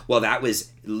go, well, that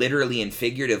was literally and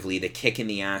figuratively the kick in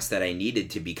the ass that I needed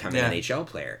to become an NHL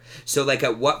player. So like,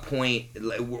 at what point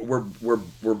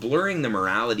we're blurring the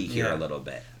morality here a little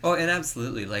bit. Oh, and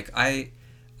absolutely. Like I've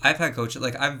had coaches,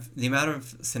 like the amount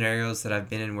of scenarios that I've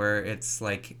been in where it's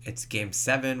like, it's game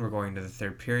 7, we're going to the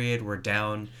 3rd period, we're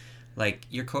down. Like,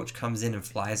 your coach comes in and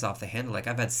flies off the handle. Like,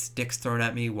 I've had sticks thrown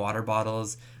at me, water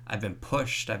bottles. I've been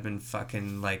pushed. I've been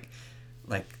fucking, like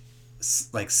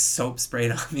soap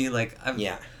sprayed on me. Like,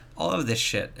 all of this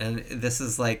shit. And this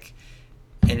is, like...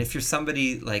 And if you're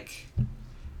somebody, like...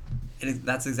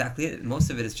 that's exactly it. Most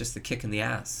of it is just the kick in the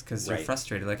ass. Because you're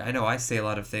frustrated. Like, I know I say a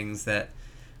lot of things that...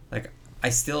 Like, I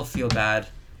still feel bad.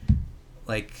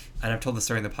 Like, and I've told the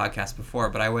story in the podcast before,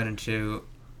 but I went into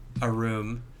a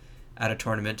room... at a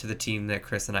tournament to the team that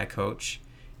Chris and I coach,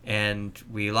 and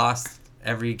we lost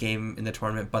every game in the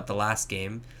tournament but the last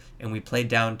game, and we played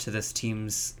down to this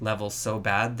team's level so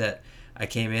bad that I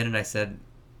came in and I said,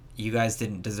 you guys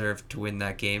didn't deserve to win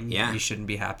that game. You shouldn't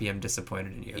be happy. I'm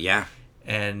disappointed in you.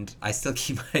 And I still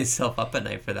keep myself up at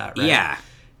night for that, right?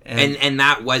 And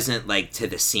that wasn't like to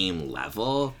the same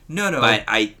level. No. But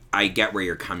I get where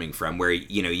you're coming from, where,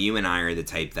 you know, you and I are the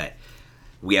type that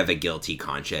we have a guilty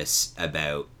conscience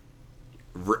about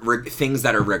things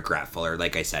that are regretful, or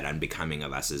like I said, unbecoming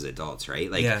of us as adults,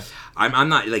 right? Like, I'm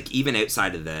not, like, even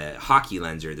outside of the hockey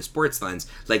lens or the sports lens,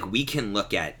 like, we can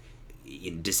look at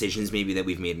decisions maybe that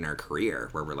we've made in our career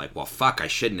where we're like, well, fuck, I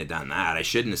shouldn't have done that, I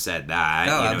shouldn't have said that.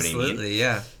 No, you know absolutely, what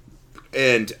I mean?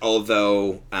 And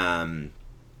although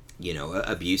you know,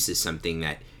 abuse is something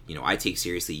that, you know, I take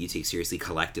seriously, you take seriously,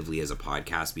 collectively as a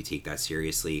podcast, we take that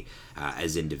seriously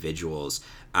as individuals.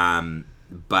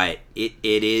 But it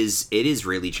is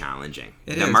really challenging.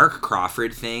 The Mark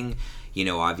Crawford thing, you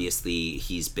know, obviously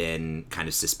he's been kind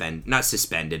of not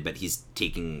suspended, but he's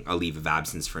taking a leave of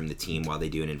absence from the team while they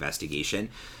do an investigation.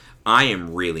 I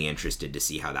am really interested to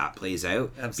see how that plays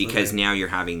out. Absolutely. Because now you're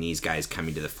having these guys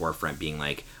coming to the forefront being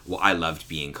like, well, I loved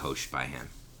being coached by him,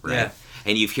 right? Yeah.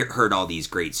 And you've heard all these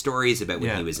great stories about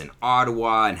when he was in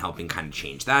Ottawa and helping kind of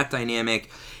change that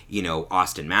dynamic. You know,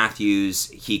 Austin Matthews,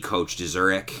 he coached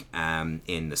Zurich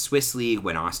in the Swiss League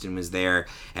when Austin was there,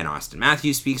 and Austin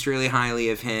Matthews speaks really highly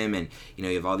of him. And, you know,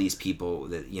 you have all these people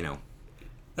that, you know,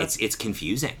 it's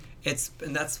confusing.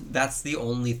 And that's the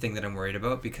only thing that I'm worried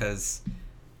about, because,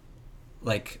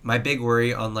 like, my big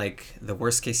worry on, like, the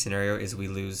worst case scenario is we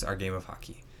lose our game of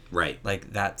hockey. Right. Like,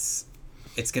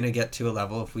 it's going to get to a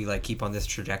level, if we, like, keep on this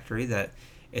trajectory, that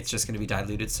it's just going to be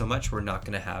diluted so much we're not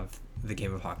going to have the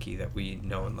game of hockey that we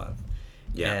know and love.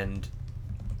 And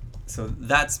so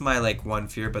that's my, like, one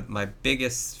fear. But my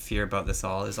biggest fear about this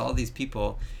all is all these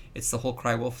people, it's the whole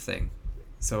cry wolf thing.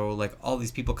 So, like, all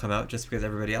these people come out just because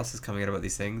everybody else is coming out about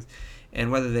these things.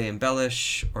 And whether they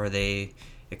embellish or they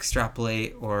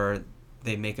extrapolate or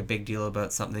they make a big deal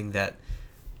about something that,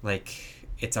 like,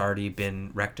 it's already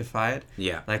been rectified.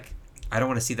 Yeah. Like, I don't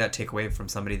want to see that take away from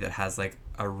somebody that has, like,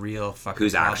 a real fucking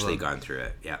Who's problem. actually gone through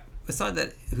it. Yeah. It's not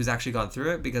that who's actually gone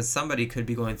through it, because somebody could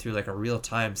be going through, like, a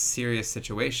real-time serious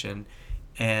situation.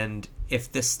 And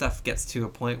if this stuff gets to a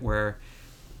point where,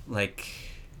 like,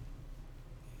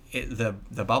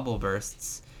 the bubble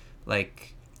bursts,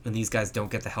 like, and these guys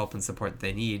don't get the help and support that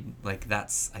they need, like, I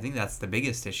think that's the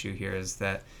biggest issue here, is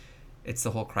that it's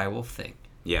the whole cry wolf thing.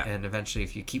 Yeah. And eventually,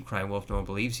 if you keep crying wolf, no one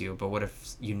believes you. But what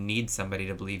if you need somebody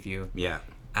to believe you Yeah.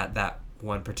 at that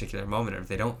one particular moment? Or if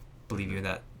they don't believe you in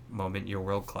that moment, your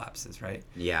world collapses, right?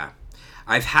 Yeah.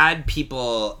 I've had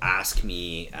people ask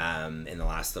me in the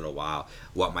last little while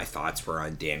what my thoughts were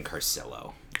on Dan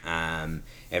Carcillo. And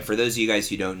for those of you guys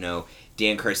who don't know,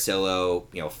 Dan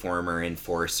Carcillo, former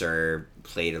enforcer,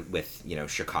 played with,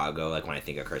 Chicago. Like, when I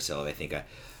think of Carcillo, I think of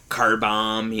Car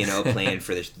Bomb, playing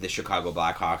for the Chicago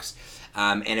Blackhawks.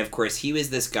 And of course, he was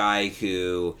this guy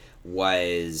who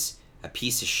was a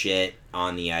piece of shit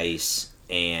on the ice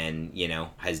and,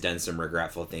 has done some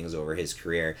regretful things over his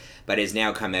career, but has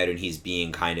now come out and he's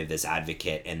being kind of this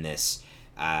advocate and this,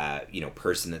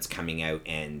 person that's coming out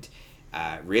and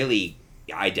really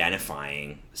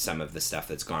identifying some of the stuff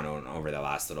that's gone on over the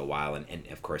last little while, and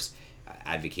of course,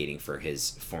 advocating for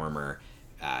his former,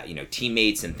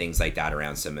 teammates and things like that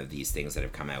around some of these things that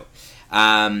have come out.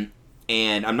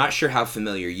 And I'm not sure how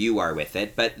familiar you are with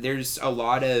it, but there's a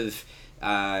lot of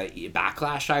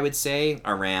backlash, I would say,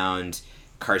 around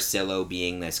Carcillo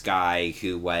being this guy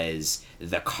who was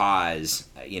the cause,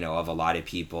 of a lot of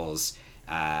people's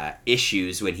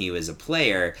issues when he was a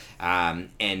player,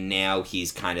 and now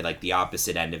he's kind of like the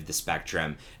opposite end of the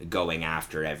spectrum, going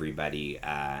after everybody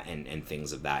and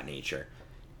things of that nature.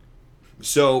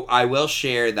 So I will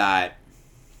share that,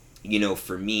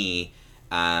 for me,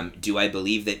 do I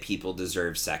believe that people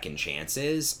deserve second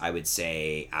chances? I would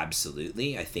say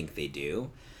absolutely. I think they do.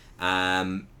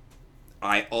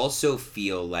 I also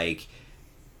feel like,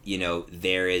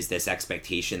 there is this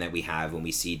expectation that we have when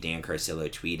we see Dan Carcillo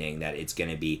tweeting that it's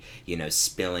going to be,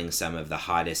 spilling some of the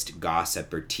hottest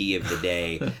gossip or tea of the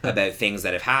day about things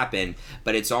that have happened.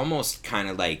 But it's almost kind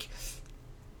of like,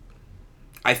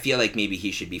 I feel like maybe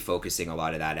he should be focusing a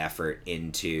lot of that effort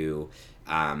into,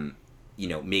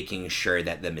 making sure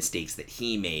that the mistakes that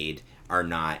he made are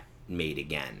not made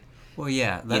again. Well,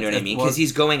 yeah. You know what I mean? Because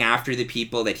he's going after the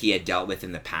people that he had dealt with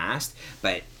in the past,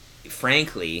 but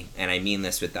frankly, and I mean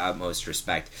this with the utmost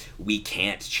respect, we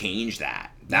can't change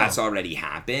that. That's already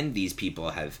happened. These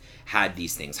people have had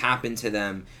these things happen to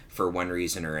them for one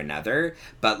reason or another,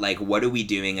 but like, what are we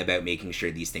doing about making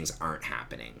sure these things aren't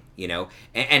happening,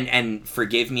 and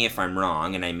forgive me if I'm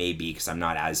wrong, and I may be, because I'm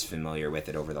not as familiar with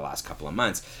it over the last couple of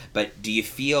months, but do you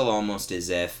feel almost as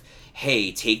if,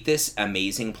 hey, take this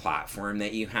amazing platform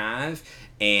that you have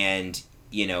and,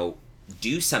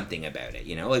 do something about it,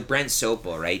 like Brent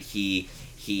Sopel, right? He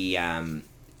is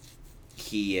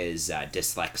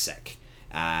dyslexic.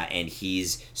 And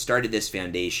he's started this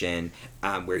foundation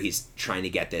where he's trying to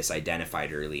get this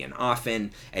identified early and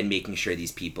often, and making sure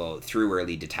these people, through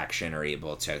early detection, are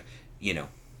able to,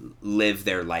 live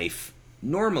their life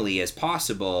normally as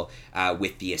possible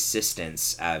with the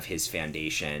assistance of his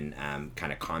foundation,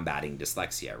 kind of combating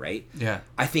dyslexia, right? Yeah.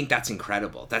 I think that's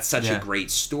incredible. That's such a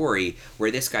great story where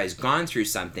this guy's gone through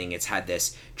something. It's had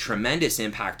this tremendous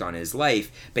impact on his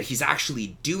life, but he's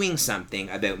actually doing something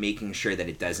about making sure that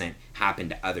it doesn't happen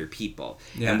to other people.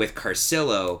 Yeah. And with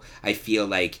Carcillo, I feel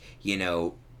like,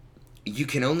 you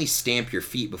can only stamp your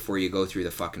feet before you go through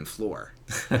the fucking floor,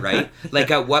 right?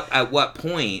 Like, at what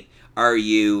point are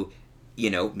you,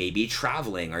 maybe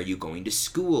traveling? Are you going to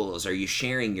schools? Are you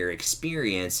sharing your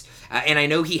experience? And I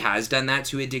know he has done that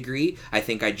to a degree. I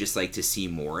think I'd just like to see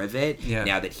more of it. Yeah.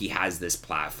 Now that he has this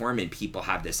platform and people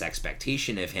have this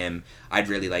expectation of him, I'd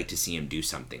really like to see him do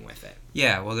something with it.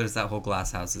 Yeah, well, there's that whole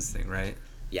glass houses thing, right?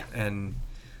 Yeah. And,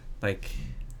 like,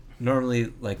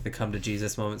 normally, like, the come to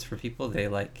Jesus moments for people, they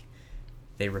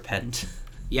repent.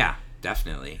 Yeah,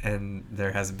 definitely. And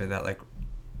there hasn't been that, like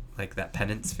that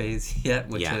penance phase yet,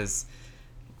 which is,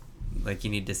 like,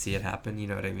 you need to see it happen, you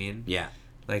know what I mean? Yeah.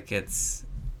 Like, it's,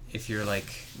 if you're, like,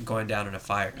 going down in a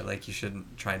fire, like, you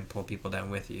shouldn't try and pull people down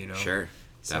with you, Sure,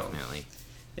 definitely.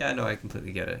 Yeah, no, I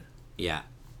completely get it. Yeah.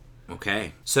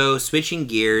 Okay. So, switching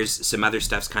gears, some other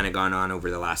stuff's kind of gone on over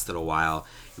the last little while.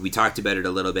 We talked about it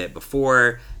a little bit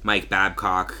before. Mike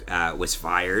Babcock was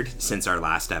fired since our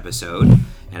last episode.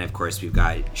 And, of course, we've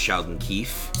got Sheldon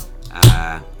Keefe.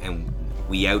 And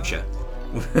we out ya.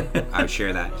 I would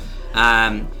share that.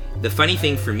 The funny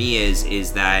thing for me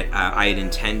is that I had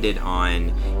intended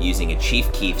on using a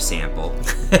Chief Keef sample,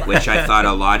 which I thought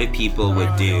a lot of people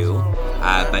would do,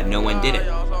 but no one did it.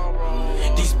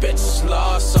 These bitches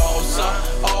love salsa,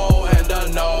 oh, and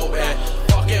I know it.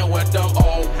 Fucking with them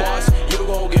old boss, you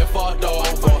gon' get fucked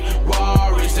over.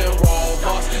 Rarries and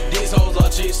Rovers, these hoes are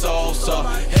cheap salsa.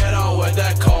 Head on with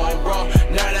that Cobra,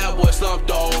 now that boy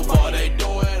slumped over. They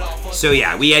do it all for... So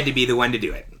yeah, we had to be the one to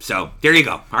do it. So there you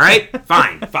go. All right,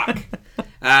 fine, fuck.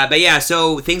 But yeah,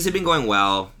 so things have been going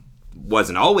well.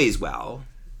 Wasn't always well.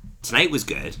 Tonight was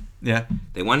good. Yeah.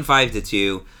 They won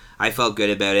 5-2. I felt good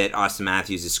about it. Austin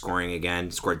Matthews is scoring again.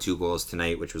 Scored 2 goals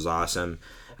tonight, which was awesome.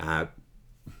 Yeah,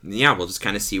 we'll just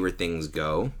kind of see where things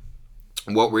go.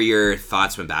 What were your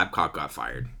thoughts when Babcock got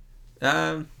fired?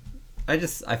 I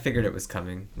figured it was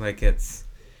coming. Like, that's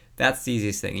the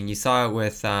easiest thing. And you saw it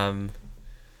with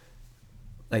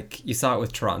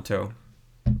Toronto,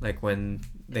 like when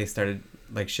they started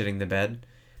like shitting the bed.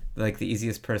 Like, the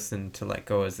easiest person to let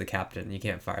go is the captain. You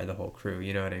can't fire the whole crew.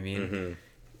 You know what I mean? Mm-hmm.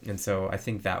 And so I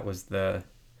think that was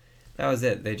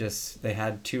it. They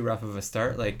had too rough of a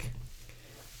start. Like,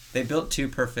 they built too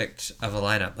perfect of a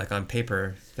lineup. Like, on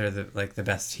paper, they're the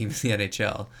best team in the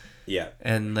NHL. Yeah.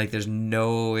 And like, there's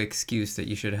no excuse that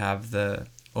you should have the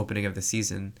opening of the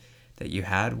season that you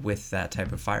had with that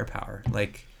type of firepower.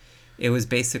 Like, it was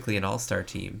basically an all-star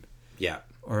team. Yeah.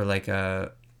 Or like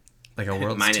a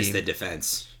world minus team. the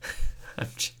defense.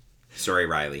 Sorry,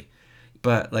 Riley.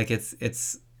 But like,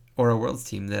 it's or a world's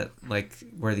team that, like,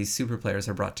 where these super players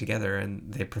are brought together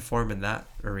and they perform in that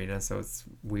arena. So it's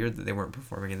weird that they weren't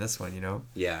performing in this one, you know?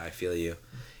 Yeah, I feel you.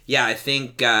 Yeah, I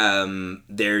think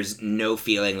there's no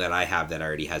feeling that I have that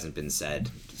already hasn't been said.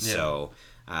 Yeah. So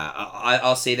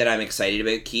I'll say that I'm excited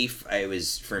about Keefe. It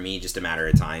was, for me, just a matter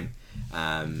of time.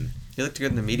 He looked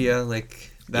good in the media.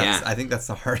 Like, I think that's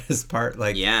the hardest part.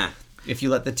 Like, yeah, if you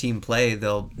let the team play,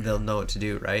 they'll know what to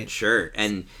do, right? Sure.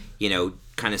 And, you know,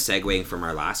 kind of segueing from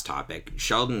our last topic,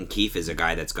 Sheldon Keefe is a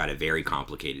guy that's got a very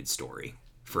complicated story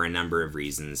for a number of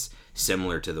reasons,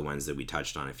 similar to the ones that we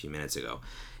touched on a few minutes ago.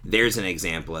 There's an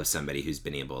example of somebody who's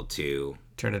been able to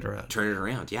turn it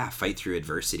around. Yeah, fight through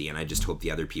adversity, and I just hope the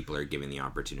other people are given the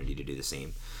opportunity to do the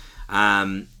same.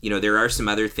 You know, there are some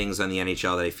other things on the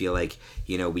NHL that I feel like,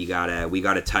 you know, we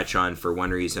gotta touch on for one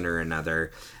reason or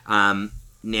another.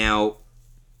 Now,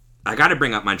 I gotta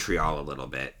bring up Montreal a little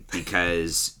bit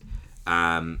because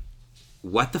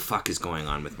what the fuck is going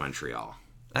on with Montreal?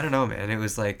 I don't know, man. It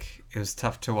was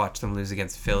tough to watch them lose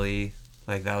against Philly.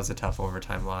 Like, that was a tough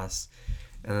overtime loss.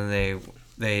 And then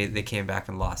they came back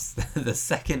and lost the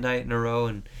second night in a row,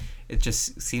 and it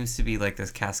just seems to be like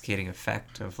this cascading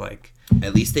effect of, like...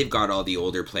 At least they've got all the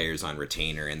older players on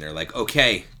retainer, and they're like,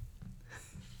 okay,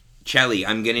 Chelly,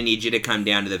 I'm going to need you to come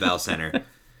down to the Bell Center,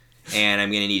 and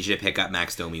I'm going to need you to pick up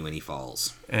Max Domi when he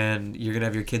falls. And you're going to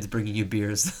have your kids bringing you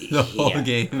beers the whole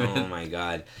game. Oh, my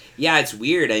God. Yeah, it's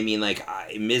weird. I mean, like,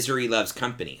 misery loves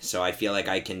company, so I feel like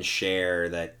I can share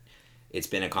that it's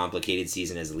been a complicated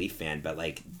season as a Leaf fan, but,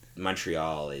 like,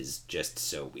 Montreal is just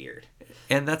so weird.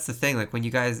 And that's the thing, like, when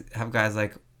you guys have guys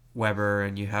like Weber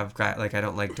and you have guys, like, I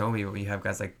don't like Domi, but when you have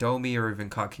guys like Domi or even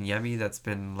Kotkaniemi, that's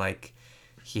been, like,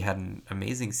 he had an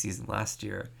amazing season last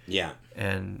year. Yeah.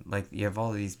 And, like, you have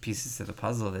all these pieces to the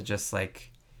puzzle that just,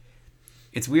 like,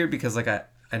 it's weird because, like, I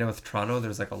know with Toronto,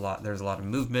 there's a lot of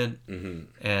movement.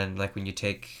 Mm-hmm. And, like, when you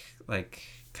take, like,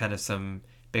 kind of some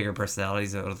bigger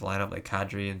personalities out of the lineup, like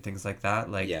Kadri and things like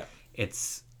that, like,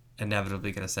 it's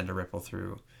inevitably going to send a ripple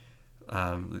through,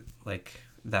 like,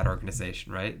 that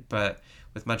organization, right? But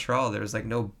with Montreal, there's, like,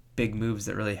 no big moves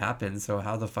that really happened, so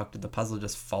how the fuck did the puzzle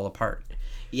just fall apart?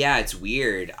 Yeah, it's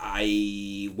weird.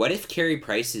 What if Carey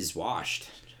Price is washed?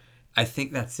 I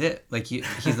think that's it. Like,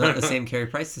 he's not the same Carey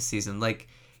Price this season. Like,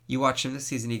 you watch him this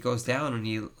season, he goes down, and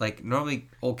he, like, normally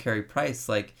old Carey Price,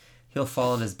 like, he'll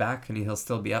fall on his back and he'll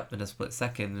still be up in a split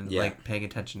second and like paying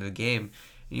attention to the game.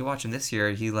 And you watch him this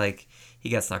year, he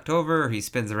gets knocked over, or he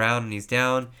spins around and he's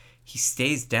down. He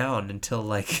stays down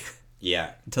until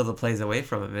until the play's away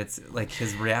from him. It's like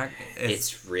his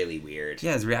it's really weird.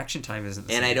 Yeah, his reaction time isn't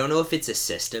the same. And I don't know if it's a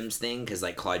systems thing, because,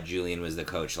 like, Claude Julien was the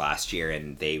coach last year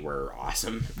and they were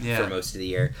awesome for most of the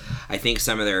year. I think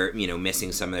some of their,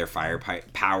 missing some of their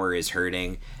firepower is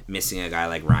hurting. Missing a guy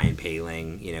like Ryan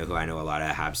Poehling, who I know a lot of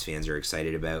Habs fans are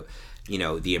excited about.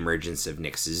 The emergence of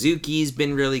Nick Suzuki's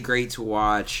been really great to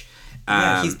watch.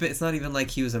 Yeah, it's not even like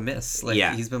he was a miss. Like,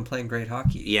 he's been playing great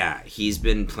hockey. Yeah, he's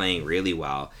been playing really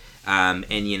well. And,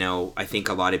 I think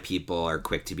a lot of people are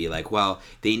quick to be like, well,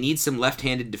 they need some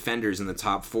left-handed defenders in the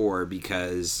top four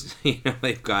because,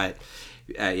 they've got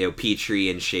Petrie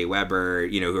and Shea Weber,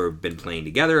 who have been playing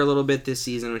together a little bit this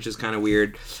season, which is kind of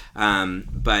weird.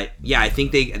 But yeah, I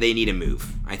think they need a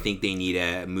move. I think they need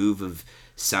a move of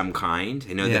some kind.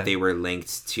 I know that they were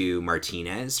linked to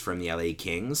Martinez from the LA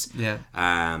Kings. Yeah.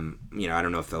 I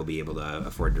don't know if they'll be able to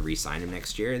afford to re-sign him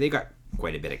next year. They got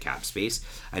quite a bit of cap space.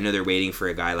 I know they're waiting for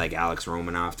a guy like Alex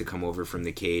Romanov to come over from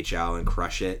the KHL and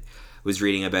crush it. Was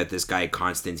reading about this guy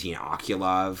Konstantin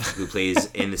Okulov, who plays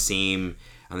on the same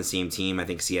team. I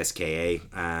think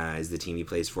CSKA is the team he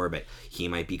plays for, but he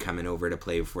might be coming over to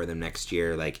play for them next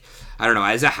year. Like, I don't know.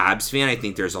 As a Habs fan, I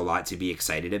think there's a lot to be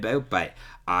excited about, but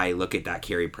I look at that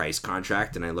Carey Price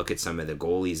contract and I look at some of the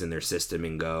goalies in their system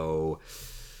and go,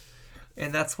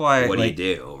 and that's why, what do you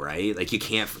do, right? Like,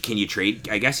 can you trade?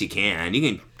 I guess you can. You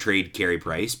can trade Carey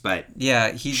Price, but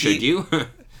yeah, should you?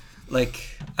 Like,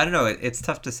 I don't know. It's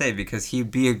tough to say because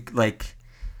he'd be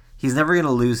he's never going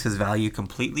to lose his value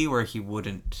completely where he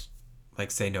wouldn't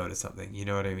say no to something. You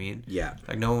know what I mean? Yeah.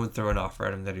 Like, no one would throw an offer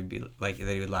at him that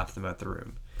he would laugh them out the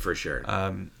room. For sure.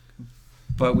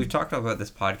 But we've talked about this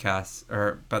on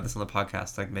the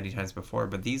podcast many times before,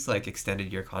 but these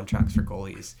extended year contracts for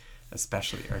goalies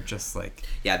especially are just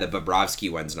yeah, the Bobrovsky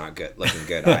one's not good looking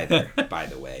good either, by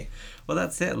the way. Well,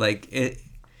 that's it.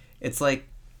 It's like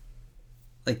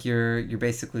you're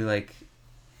basically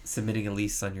submitting a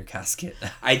lease on your casket.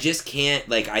 I just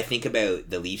can't, I think about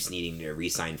the Leafs needing to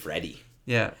re-sign Freddie.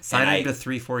 Yeah, sign him to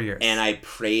 3-4 years. And I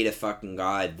pray to fucking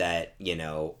God that,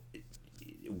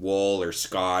 Wool or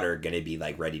Scott are going to be,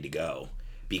 ready to go.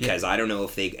 Because I don't know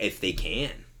if they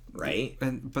can, right?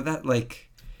 But that,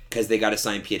 because they got to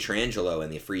sign Pietrangelo in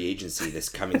the free agency this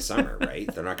coming summer,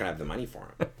 right? They're not going to have the money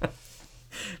for him.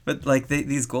 But,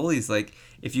 these goalies,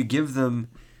 if you give them,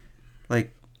 the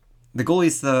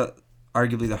goalie's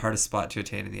arguably the hardest spot to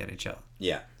attain in the NHL.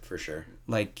 Yeah, for sure.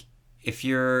 If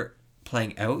you're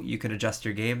playing out, you can adjust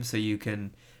your game so you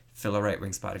can fill a right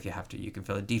wing spot if you have to. You can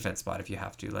fill a defense spot if you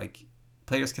have to.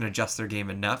 Players can adjust their game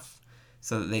enough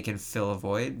so that they can fill a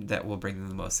void that will bring them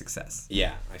the most success.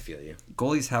 Yeah, I feel you.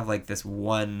 Goalies have this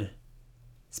one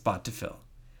spot to fill,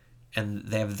 and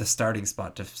they have the starting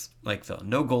spot to fill.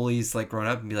 No goalies growing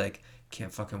up and be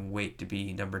can't fucking wait to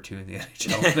be number 2 in the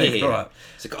NHL when they grow up.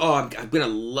 It's I'm gonna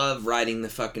love riding the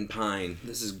fucking pine.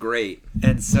 This is great.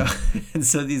 And so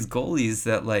these goalies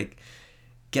that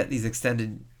get these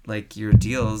extended year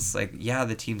deals,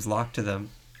 the team's locked to them,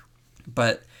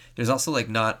 but there's also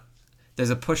there's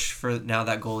a push for now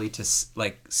that goalie to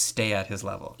stay at his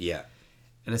level. Yeah.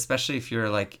 And especially if you're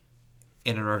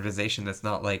in an organization that's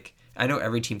not I know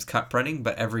every team's cup running,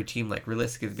 but every team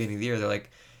realistically at the beginning of the year they're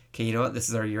okay, you know what? This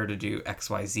is our year to do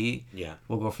XYZ. Yeah.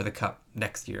 We'll go for the cup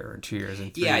next year or 2 years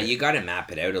and 3 Yeah, years. you got to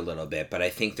map it out a little bit, but I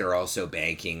think they're also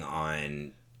banking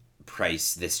on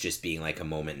Price, this just being a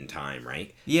moment in time,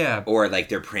 right? Yeah. Or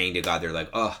they're praying to God. They're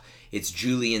it's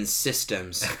Julian's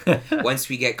systems. Once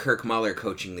we get Kirk Muller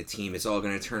coaching the team, it's all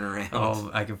going to turn around.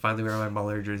 Oh, I can finally wear my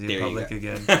Muller jersey There in you public go.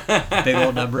 again. Big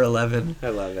old number 11. I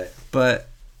love it. But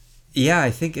yeah, I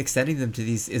think extending them to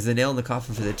these is the nail in the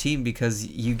coffin for the team because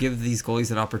you give these goalies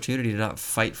an opportunity to not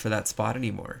fight for that spot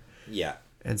anymore. Yeah.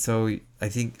 And so I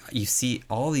think you see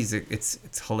all these, it's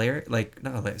hilarious.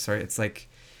 Not hilarious, sorry.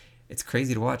 It's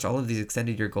crazy to watch. All of these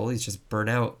extended year goalies just burn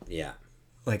out. Yeah.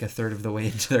 A third of the way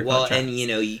into their well, contracts.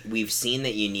 and we've seen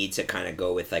that you need to kind of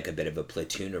go with a bit of a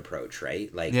platoon approach, right?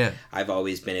 Yeah. I've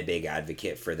always been a big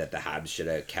advocate for that the Habs should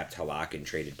have kept Halak and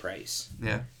traded Price.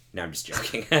 Yeah. No, I'm just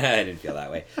joking. I didn't feel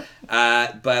that way.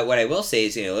 But what I will say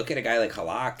is, look at a guy like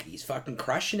Halak. He's fucking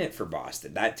crushing it for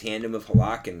Boston. That tandem of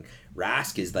Halak and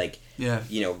Rask is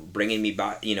bringing me,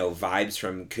 vibes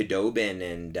from Khudobin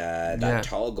and that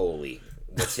tall goalie.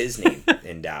 What's his name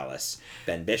in Dallas?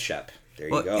 Ben Bishop. There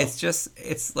you go.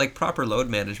 It's proper load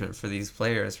management for these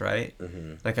players, right?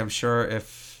 Mm-hmm. I'm sure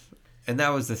and that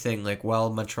was the thing, while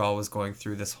Montreal was going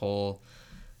through this whole,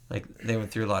 they went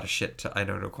through a lot of shit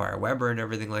to acquire Weber and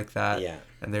everything like that. Yeah.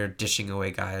 And they're dishing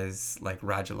away guys like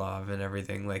Radulov and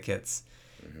everything.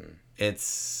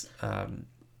 It's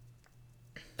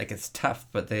tough,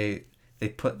 but they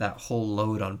put that whole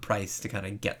load on Price to kind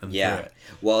of get them through it.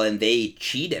 Well, and they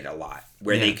cheated a lot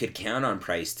where they could count on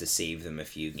Price to save them a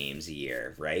few games a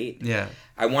year, right? Yeah.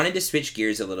 I wanted to switch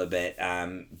gears a little bit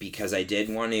because I did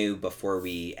want to, before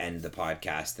we end the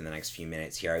podcast in the next few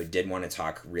minutes here, I did want to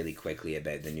talk really quickly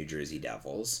about the New Jersey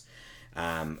Devils.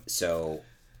 So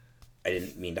I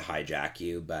didn't mean to hijack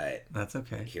you, but that's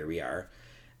okay. Here we are.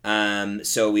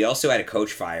 So we also had a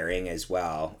coach firing as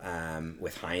well,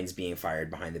 with Hines being fired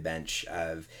behind the bench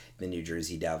of the New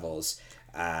Jersey Devils.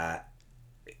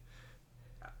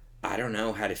 I don't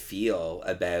know how to feel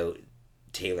about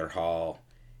Taylor Hall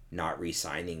not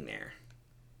re-signing there.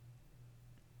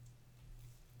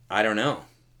 I don't know.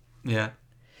 Yeah.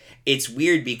 It's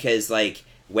weird because, like,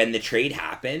 when the trade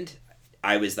happened,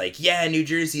 I was like, yeah, New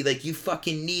Jersey, like, you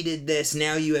fucking needed this.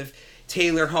 Now you have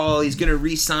Taylor Hall. He's going to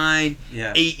re-sign.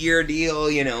 Yeah. 8-year deal,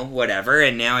 you know, whatever.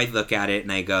 And now I look at it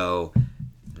and I go,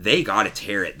 they got to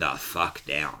tear it the fuck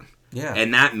down. Yeah.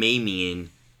 And that may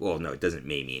mean, well, no, it doesn't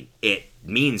may mean. It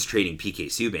means trading PK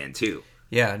Subban, too.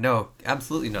 Yeah, no,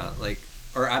 absolutely not. Like,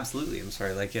 or absolutely, I'm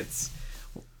sorry. Like, that's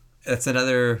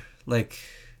another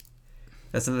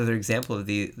example of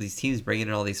these teams bringing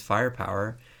in all these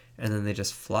firepower, and then they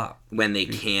just flop. When they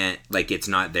can't, like, it's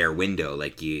not their window,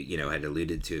 like you know, had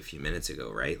alluded to a few minutes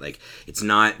ago, right? Like, it's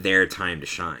not their time to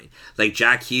shine. Like,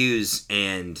 Jack Hughes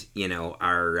and, you know,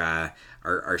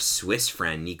 our Swiss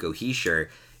friend, Nico Hischier,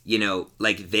 you know,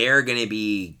 like, they're going to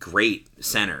be great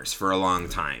centers for a long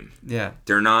time. Yeah.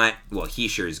 They're not, well,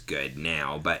 Hischier's good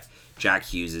now, but Jack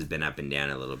Hughes has been up and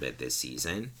down a little bit this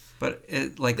season. But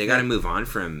they got to move on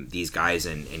from these guys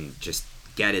and just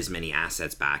get as many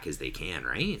assets back as they can,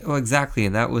 right? Well, exactly,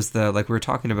 and that was we were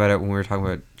talking about it when we were talking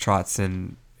about Trotz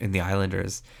in the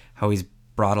Islanders, how he's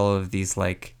brought all of these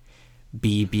like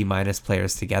B minus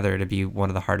players together to be one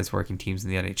of the hardest working teams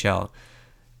in the NHL.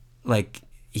 Like,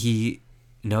 he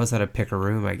knows how to pick a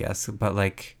room, I guess. But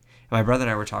like, my brother and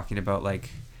I were talking about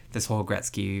like this whole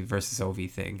Gretzky versus Ovi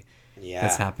thing. Yeah.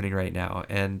 That's happening right now.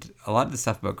 And a lot of the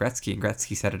stuff about Gretzky, and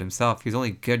Gretzky said it himself, he was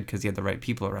only good because he had the right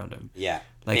people around him. Yeah.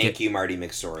 Like Thank you, Marty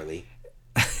McSorley.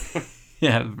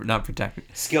 Yeah, not protecting.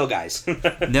 Skill guys.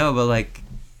 No, but like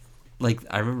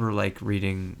I remember like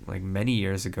reading like many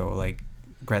years ago, like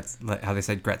how they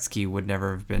said Gretzky would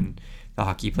never have been the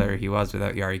hockey player he was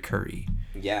without Yari Curry.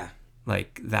 Yeah.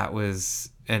 Like, that was,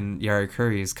 and Yari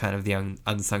Curry is kind of the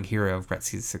unsung hero of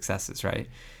Gretzky's successes, right?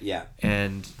 Yeah.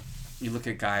 And you look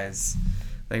at guys,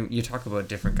 like, you talk about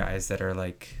different guys that are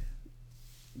like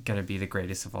gonna be the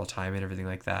greatest of all time and everything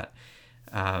like that,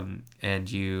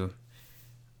 and you,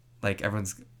 like,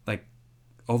 everyone's like,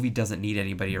 Ovi doesn't need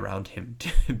anybody around him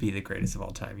to be the greatest of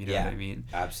all time, you know what I mean?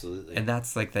 Absolutely. And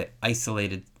that's like the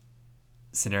isolated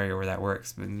scenario where that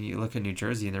works. When you look at New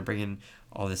Jersey and they're bringing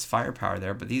all this firepower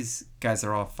there, but these guys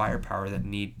are all firepower that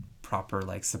need proper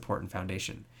like support and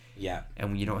foundation. Yeah. And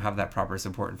when you don't have that proper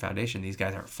support and foundation, these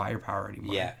guys aren't firepower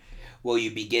anymore. Yeah. Well,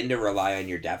 you begin to rely on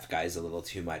your depth guys a little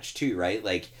too much too, right?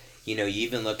 Like, you know, you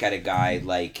even look at a guy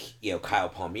like, you know, Kyle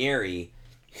Palmieri,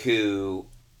 who,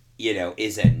 you know,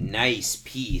 is a nice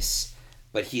piece,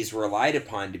 but he's relied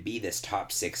upon to be this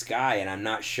top 6 guy, and I'm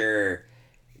not sure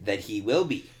that he will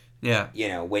be. Yeah. You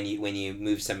know, when you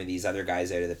move some of these other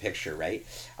guys out of the picture, right?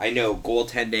 I know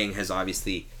goaltending has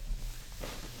obviously,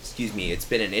 it's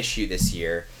been an issue this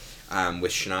year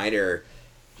with Schneider,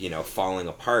 you know, falling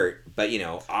apart. But, you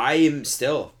know, I am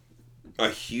still a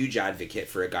huge advocate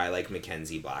for a guy like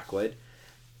Mackenzie Blackwood.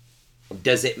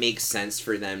 Does it make sense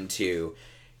for them to,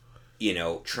 you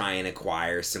know, try and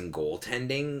acquire some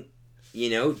goaltending, you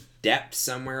know, depth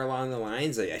somewhere along the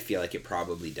lines? I feel like it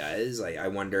probably does. I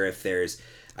wonder if there's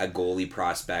a goalie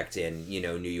prospect in, you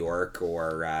know, New York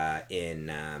or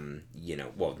you know,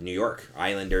 well, New York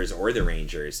Islanders or the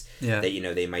Rangers that, you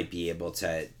know, they might be able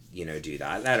to, you know, do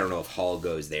that. I don't know if Hall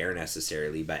goes there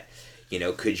necessarily, but, you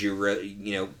know, could you,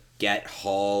 you know, get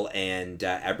Hall and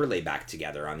Eberle back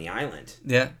together on the island?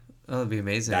 Yeah. Oh, that'd be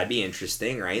amazing. That'd be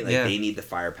interesting, right? Like, they need the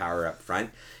firepower up front.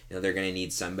 You know, they're going to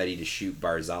need somebody to shoot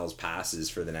Barzal's passes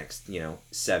for the next, you know,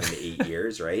 7 to 8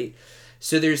 years, right?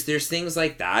 So there's things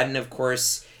like that, and of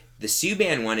course, the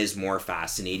Subban one is more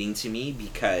fascinating to me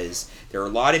because there are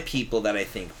a lot of people that I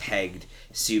think pegged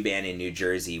Subban in New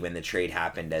Jersey when the trade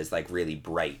happened as like really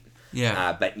bright.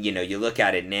 Yeah. But you know, you look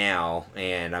at it now,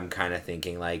 and I'm kind of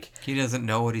thinking like he doesn't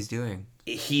know what he's doing.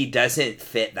 He doesn't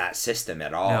fit that system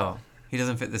at all. No, he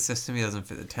doesn't fit the system. He doesn't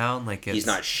fit the town. Like, he's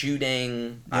not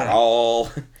shooting at all.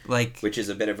 Like, which is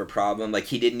a bit of a problem. Like,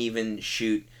 he didn't even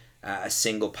shoot a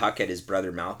single puck at his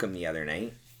brother Malcolm the other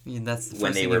night. And that's the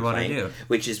when first they thing were you want playing, to do.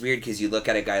 which is weird because you look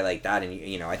at a guy like that, and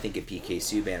you know, I think of PK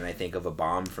Subban, and I think of a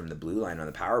bomb from the blue line on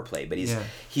the power play, but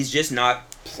he's just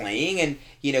not playing, and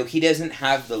you know, he doesn't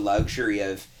have the luxury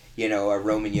of, you know, a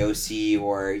Roman Josi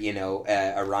or, you know,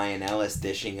 a Ryan Ellis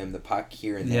dishing him the puck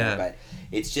here and there, but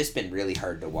it's just been really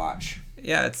hard to watch.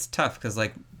 Yeah, it's tough because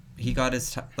like he got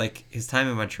his his time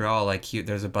in Montreal, like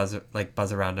there's a buzz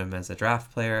around him as a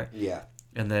draft player. Yeah.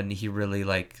 And then he really,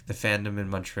 like, the fandom in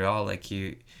Montreal, like,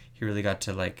 he really got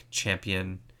to, like,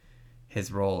 champion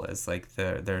his role as, like,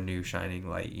 their new shining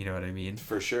light, you know what I mean?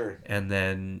 For sure. And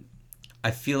then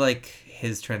I feel like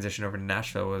his transition over to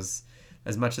Nashville was,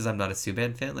 as much as I'm not a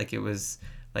Subban fan, like, it was,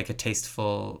 like, a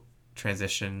tasteful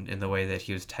transition in the way that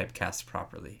he was typecast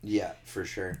properly. Yeah, for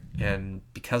sure. And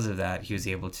because of that, he was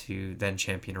able to then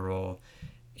champion a role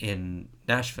in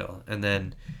Nashville. And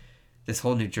then this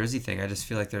whole New Jersey thing, I just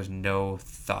feel like there's no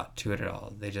thought to it at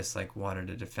all. They just like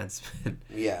wanted a defenseman.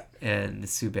 Yeah. And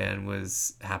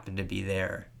Subban happened to be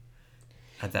there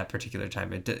at that particular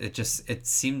time. It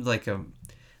seemed like a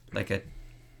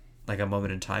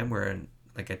moment in time where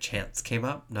like a chance came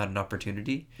up, not an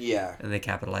opportunity. Yeah. And they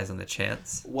capitalized on the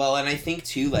chance. Well, and I think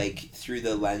too, like through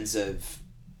the lens of,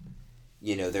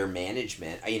 their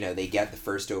management, they get the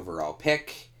first overall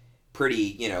pick.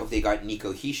 Pretty, they got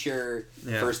Nico Hischier,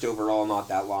 first overall not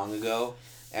that long ago,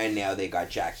 and now they got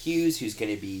Jack Hughes, who's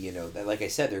going to be, like I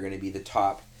said, they're going to be the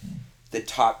top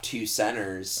two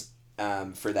centers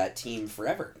for that team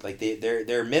forever. Like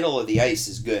their middle of the ice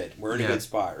is good. We're in a good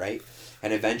spot, right?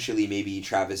 And eventually maybe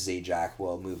Travis Zajac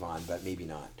will move on, but maybe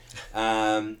not.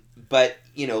 But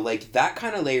like that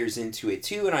kind of layers into it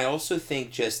too, and I also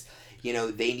think just.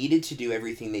 They needed to do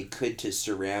everything they could to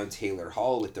surround Taylor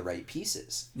Hall with the right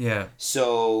pieces. Yeah.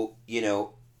 So,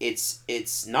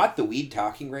 it's not the weed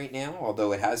talking right now,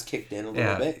 although it has kicked in a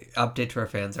little bit. Update to our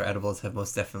fans, our edibles have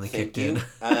most definitely kicked in.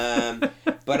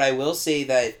 But I will say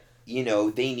that,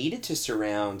 they needed to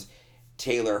surround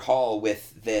Taylor Hall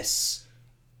with this,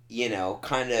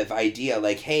 kind of idea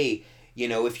like, hey,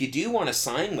 if you do want to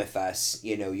sign with us,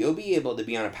 you'll be able to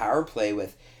be on a power play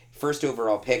with first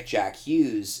overall pick Jack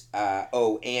Hughes,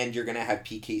 and you're going to have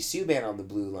PK Subban on the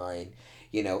blue line,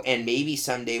 and maybe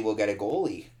someday we'll get a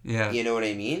goalie. Yeah. You know what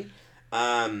I mean?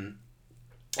 And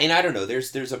I don't know,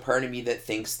 there's a part of me that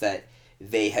thinks that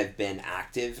they have been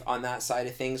active on that side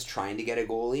of things, trying to get a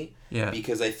goalie. Yeah.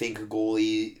 Because I think a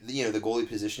goalie, the goalie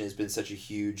position has been such a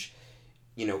huge,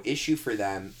 issue for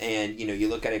them. And, you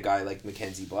look at a guy like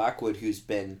Mackenzie Blackwood, who's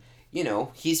been,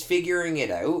 he's figuring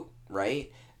it out,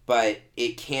 right? But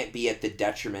it can't be at the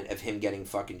detriment of him getting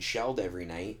fucking shelled every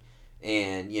night,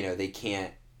 and they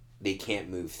can't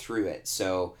move through it.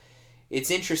 So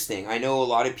it's interesting. I know a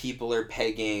lot of people are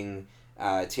pegging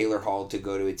Taylor Hall to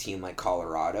go to a team like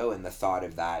Colorado, and the thought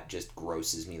of that just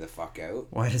grosses me the fuck out.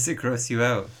 Why does it gross you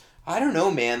out? I don't know,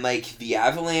 man. Like, the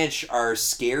Avalanche are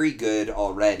scary good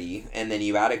already, and then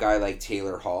you add a guy like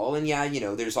Taylor Hall, and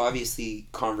there's obviously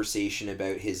conversation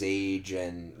about his age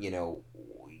and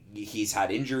he's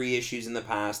had injury issues in the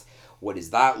past. What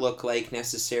does that look like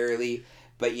necessarily?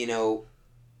 But,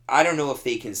 I don't know if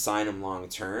they can sign him long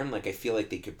term. Like, I feel like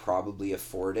they could probably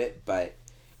afford it, but,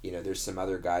 there's some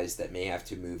other guys that may have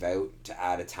to move out to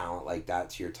add a talent like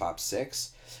that to your top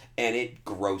six, and it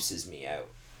grosses me out,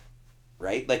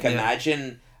 right? Like,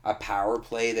 imagine a power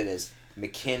play that is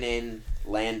McKinnon,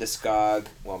 Landeskog,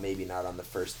 well, maybe not on the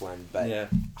first one, but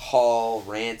Hall,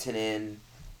 Rantanen,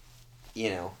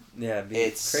 Yeah,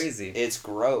 it's crazy. It's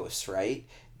gross, right?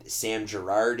 Sam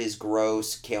Girard is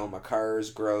gross. Cale Makar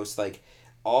is gross. Like,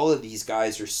 all of these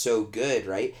guys are so good,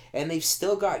 right? And they've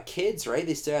still got kids, right?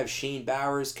 They still have Shane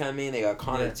Bowers coming. They got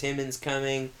Connor Timmins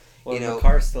coming. Well,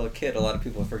 Makar's still a kid. A lot of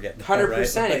people forget that,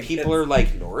 100%. Right? And people are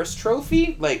like, Norris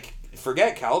Trophy? Like,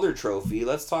 forget Calder Trophy.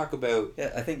 Let's talk about...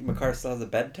 Yeah, I think Makar still has a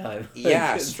bedtime.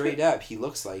 Yeah, straight up. He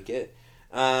looks like it.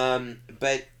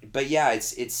 But yeah,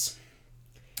 it's...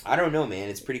 I don't know, man.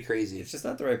 It's pretty crazy. It's just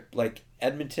not the right... Like,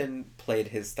 Edmonton played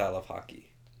his style of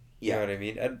hockey. You know what I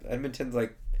mean? Edmonton's,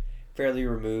 like, fairly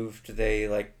removed. They,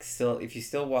 like, still... If you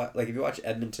watch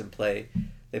Edmonton play,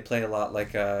 they play a lot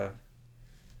like a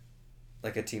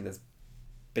team that's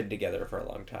been together for a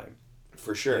long time.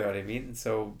 For sure. You know what I mean? And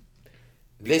so...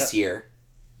 This year.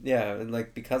 Yeah, and,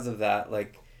 like, because of that,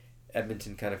 like,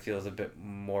 Edmonton kind of feels a bit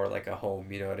more like a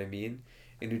home, you know what I mean?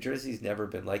 And New Jersey's never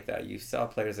been like that. You saw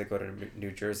players that go to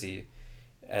New Jersey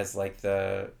as like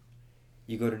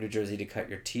you go to New Jersey to cut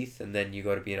your teeth and then you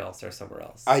go to be an all-star somewhere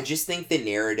else. I just think the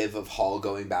narrative of Hall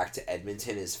going back to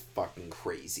Edmonton is fucking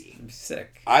crazy.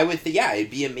 Sick. I would it'd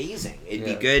be amazing. It'd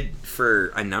be good for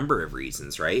a number of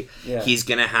reasons, right? Yeah. He's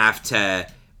going to have to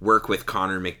work with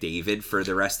Connor McDavid for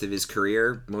the rest of his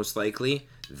career, most likely.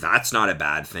 That's not a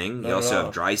bad thing. You also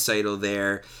have Draisaitl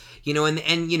there.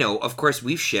 And of course,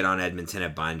 we've shit on Edmonton a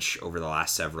bunch over the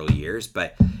last several years,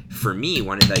 but for me,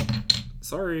 one of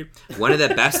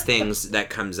the best things that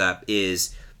comes up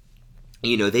is,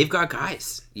 they've got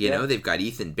guys. They've got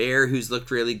Ethan Bear, who's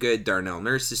looked really good. Darnell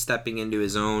Nurse is stepping into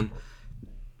his own.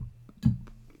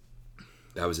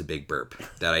 That was a big burp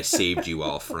that I saved you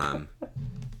all from.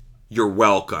 You're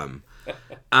welcome.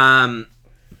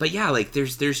 But yeah, like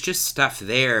there's just stuff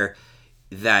there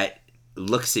that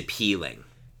looks appealing.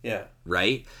 Yeah.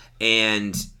 Right?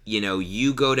 And,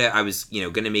 you go to... I was,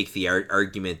 going to make the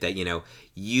argument that,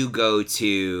 you go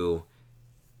to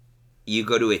you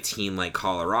go to a team like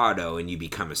Colorado and you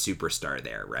become a superstar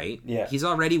there, right? Yeah. He's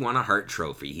already won a Hart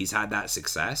Trophy. He's had that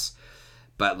success.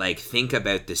 But, like, think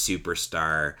about the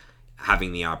superstar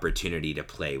having the opportunity to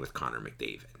play with Connor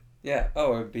McDavid. Yeah.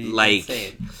 Oh, it would be Like,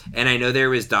 insane. and I know there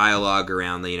was dialogue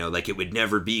around, you know, like it would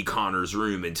never be Connor's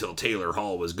room until Taylor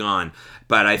Hall was gone.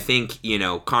 But I think, you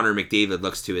know, Connor McDavid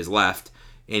looks to his left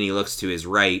and he looks to his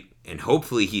right, and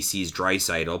hopefully he sees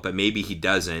Draisaitl, but maybe he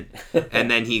doesn't.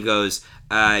 And then he goes,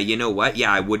 you know what?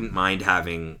 Yeah, I wouldn't mind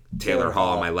having Taylor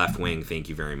Hall on my left wing. Thank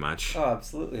you very much. Oh,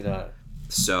 absolutely not.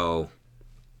 So,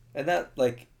 And that,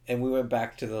 like, and we went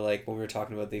back to the, like, when we were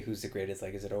talking about the who's the greatest,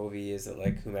 like, is it Ovi, is it,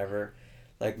 like, whomever?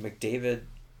 Like, McDavid,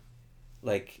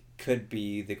 like, could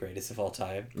be the greatest of all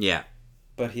time. yeah.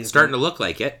 But he's Starting to look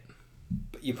like it.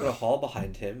 But you put a Hall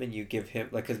behind him and you give him,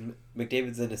 like, because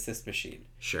McDavid's an assist machine.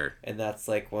 Sure. And that's,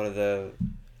 like, one of the...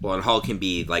 Well, and Hall can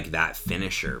be like that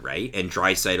finisher, right? And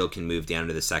Draisaitl can move down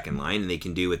to the second line, and they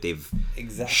can do what they've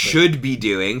should be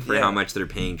doing for how much they're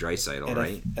paying Draisaitl, and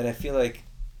right? And I feel like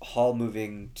Hall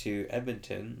moving to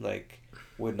Edmonton, like,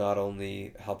 would not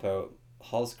only help out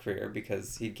Hall's career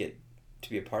because he'd get to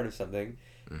be a part of something,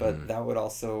 but that would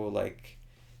also, like,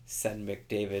 send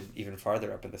McDavid even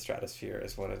farther up in the stratosphere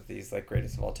as one of these, like,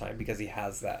 greatest of all time because he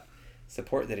has that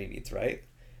support that he needs, right?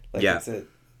 Like, Yeah.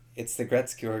 It's the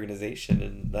Gretzky organization,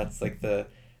 and that's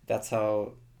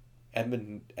how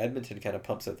Edmonton kind of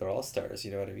pumps out their all-stars,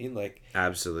 you know what I mean? Like,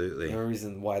 Absolutely. the only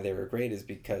reason why they were great is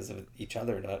because of each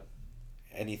other, not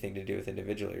anything to do with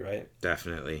individually, right?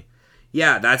 Definitely.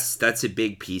 Yeah, that's a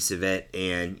big piece of it.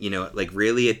 And, you know, like,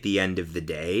 really at the end of the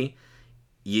day,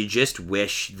 you just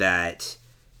wish that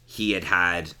he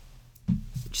had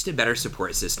just a better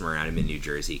support system around him in New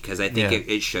Jersey, because I think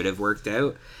it should have worked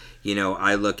out. You know,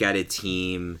 I look at a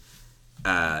team,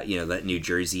 you know, that New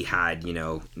Jersey had, you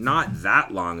know, not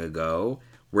that long ago,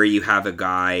 where you have a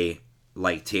guy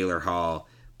like Taylor Hall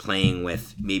playing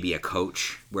with maybe a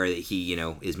coach where he, you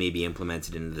know, is maybe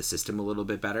implemented into the system a little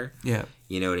bit better. Yeah.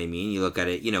 You know what I mean? You look at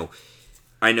it, you know,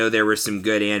 I know there were some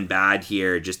good and bad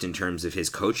here just in terms of his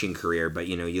coaching career, but,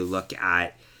 you know, you look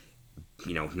at,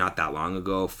 you know, not that long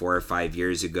ago, 4 or 5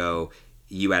 years ago,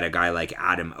 you had a guy like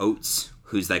Adam Oates,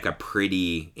 who's like a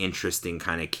pretty interesting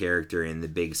kind of character in the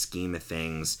big scheme of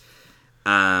things.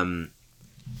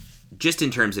 Just in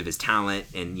terms of his talent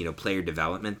and, you know, player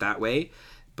development that way.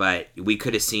 But we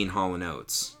could have seen Hall &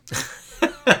 Oates.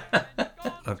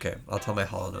 Okay, I'll tell my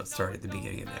Hall & Oates story at the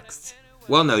beginning of next.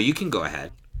 Well, no, you can go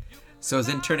ahead. So I was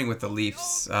interning with the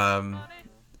Leafs, and...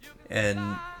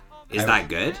 Is that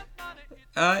good?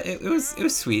 It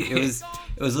was sweet. It was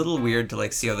a little weird to,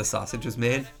 like, see how the sausage was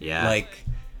made. Yeah. Like,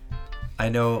 I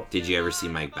know... Did you ever see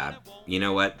Mike Babb? You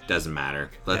know what? Doesn't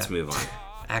matter. Let's move on.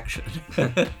 Action.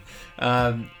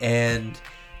 And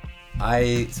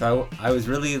I was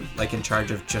really, like, in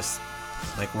charge of just,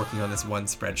 like, working on this one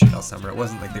spreadsheet all summer. It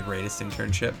wasn't, like, the greatest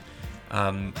internship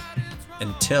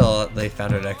until they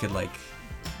found out I could, like,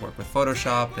 work with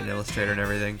Photoshop and Illustrator and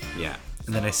everything. Yeah.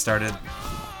 And then I started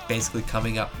basically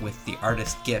coming up with the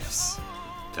artist gifts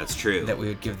That's true. that we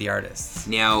would give the artists.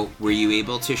 Now, were you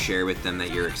able to share with them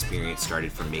that your experience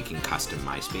started from making custom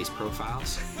MySpace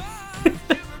profiles?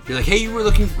 You're like, hey,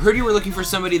 heard you were looking for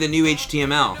somebody that knew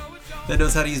HTML. That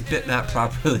knows how to use bitmap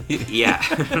properly. Yeah.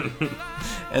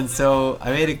 And so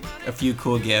I made a few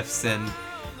cool gifs, and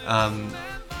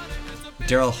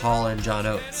Daryl Hall and John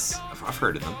Oates. I've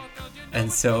heard of them. And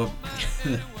so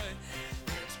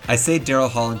I say Daryl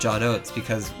Hall and John Oates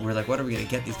because we're like, what are we going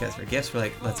to get these guys for gifts? We're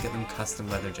like, let's get them custom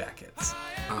leather jackets.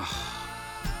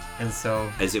 And so...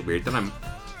 Is it weird that I'm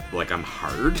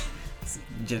hard?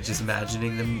 Just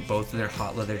imagining them both in their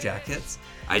hot leather jackets.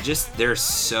 They're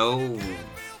so...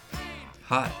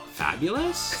 Hot.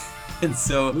 Fabulous? And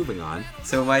so... Moving on.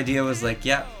 So my idea was like,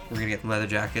 yeah, we're going to get them leather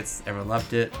jackets. Everyone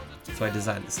loved it. So I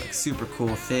designed this, like, super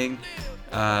cool thing.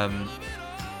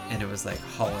 And it was like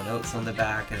Hall & Oates on the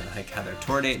back, and like had their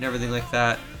tour date and everything like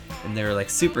that. And they were like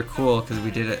super cool because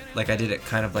we did it, like I did it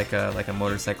kind of like a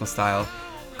motorcycle style.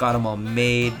 Got them all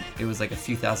made. It was like a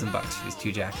few $1,000 for these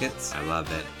 2 jackets. I love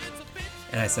it.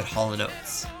 And I said Hall &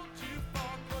 Oates.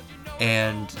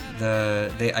 And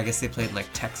I guess they played in like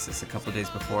Texas a couple days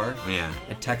before. Yeah.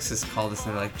 And Texas called us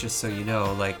and they're like, just so you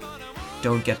know, like,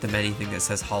 don't get them anything that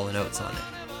says Hall & Oates on it.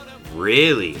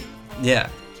 Really? Yeah.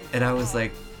 And I was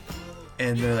like,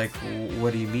 and they're like,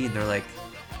 what do you mean? They're like,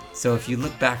 so if you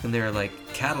look back in their, like,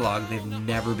 catalog, they've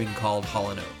never been called Hall &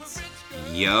 Oates.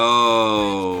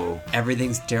 Yo.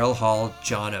 Everything's Daryl Hall,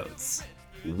 John Oates.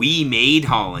 We made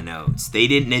Hall & Oates. They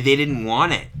didn't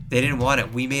want it. They didn't want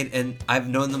it. We made, and I've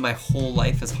known them my whole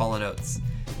life as Hall & Oates.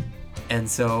 And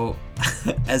so,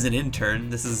 as an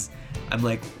intern, I'm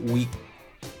like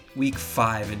week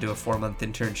 5 into a 4-month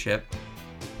internship.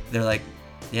 They're like,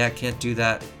 yeah, can't do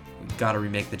that. We've got to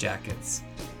remake the jackets.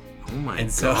 Oh my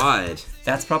And so- god.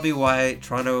 That's probably why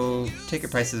Toronto ticket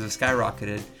prices have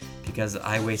skyrocketed, because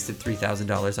I wasted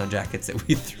 $3,000 on jackets that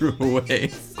we threw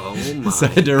away. Oh my So I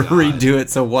had to god. redo it.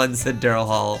 So one said Daryl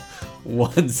Hall,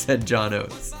 one said John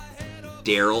Oates.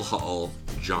 Daryl Hall,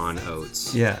 John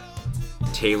Oates. Yeah.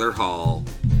 Taylor Hall,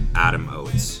 Adam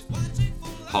Oates.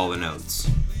 Hall and Oates.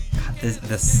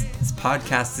 This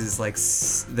podcast is like,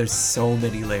 there's so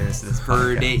many layers to this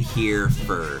Heard podcast. it here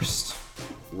first.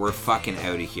 We're fucking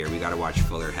out of here. We gotta watch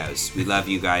Fuller House. We love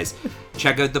you guys.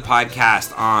 Check out the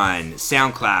podcast on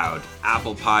SoundCloud,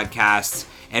 Apple Podcasts,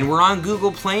 and we're on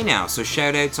Google Play now, so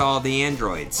shout out to all the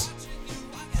androids.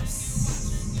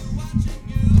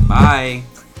 Bye.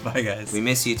 Bye, guys. We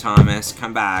miss you, Thomas.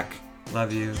 Come back.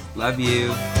 Love you. Love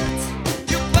you.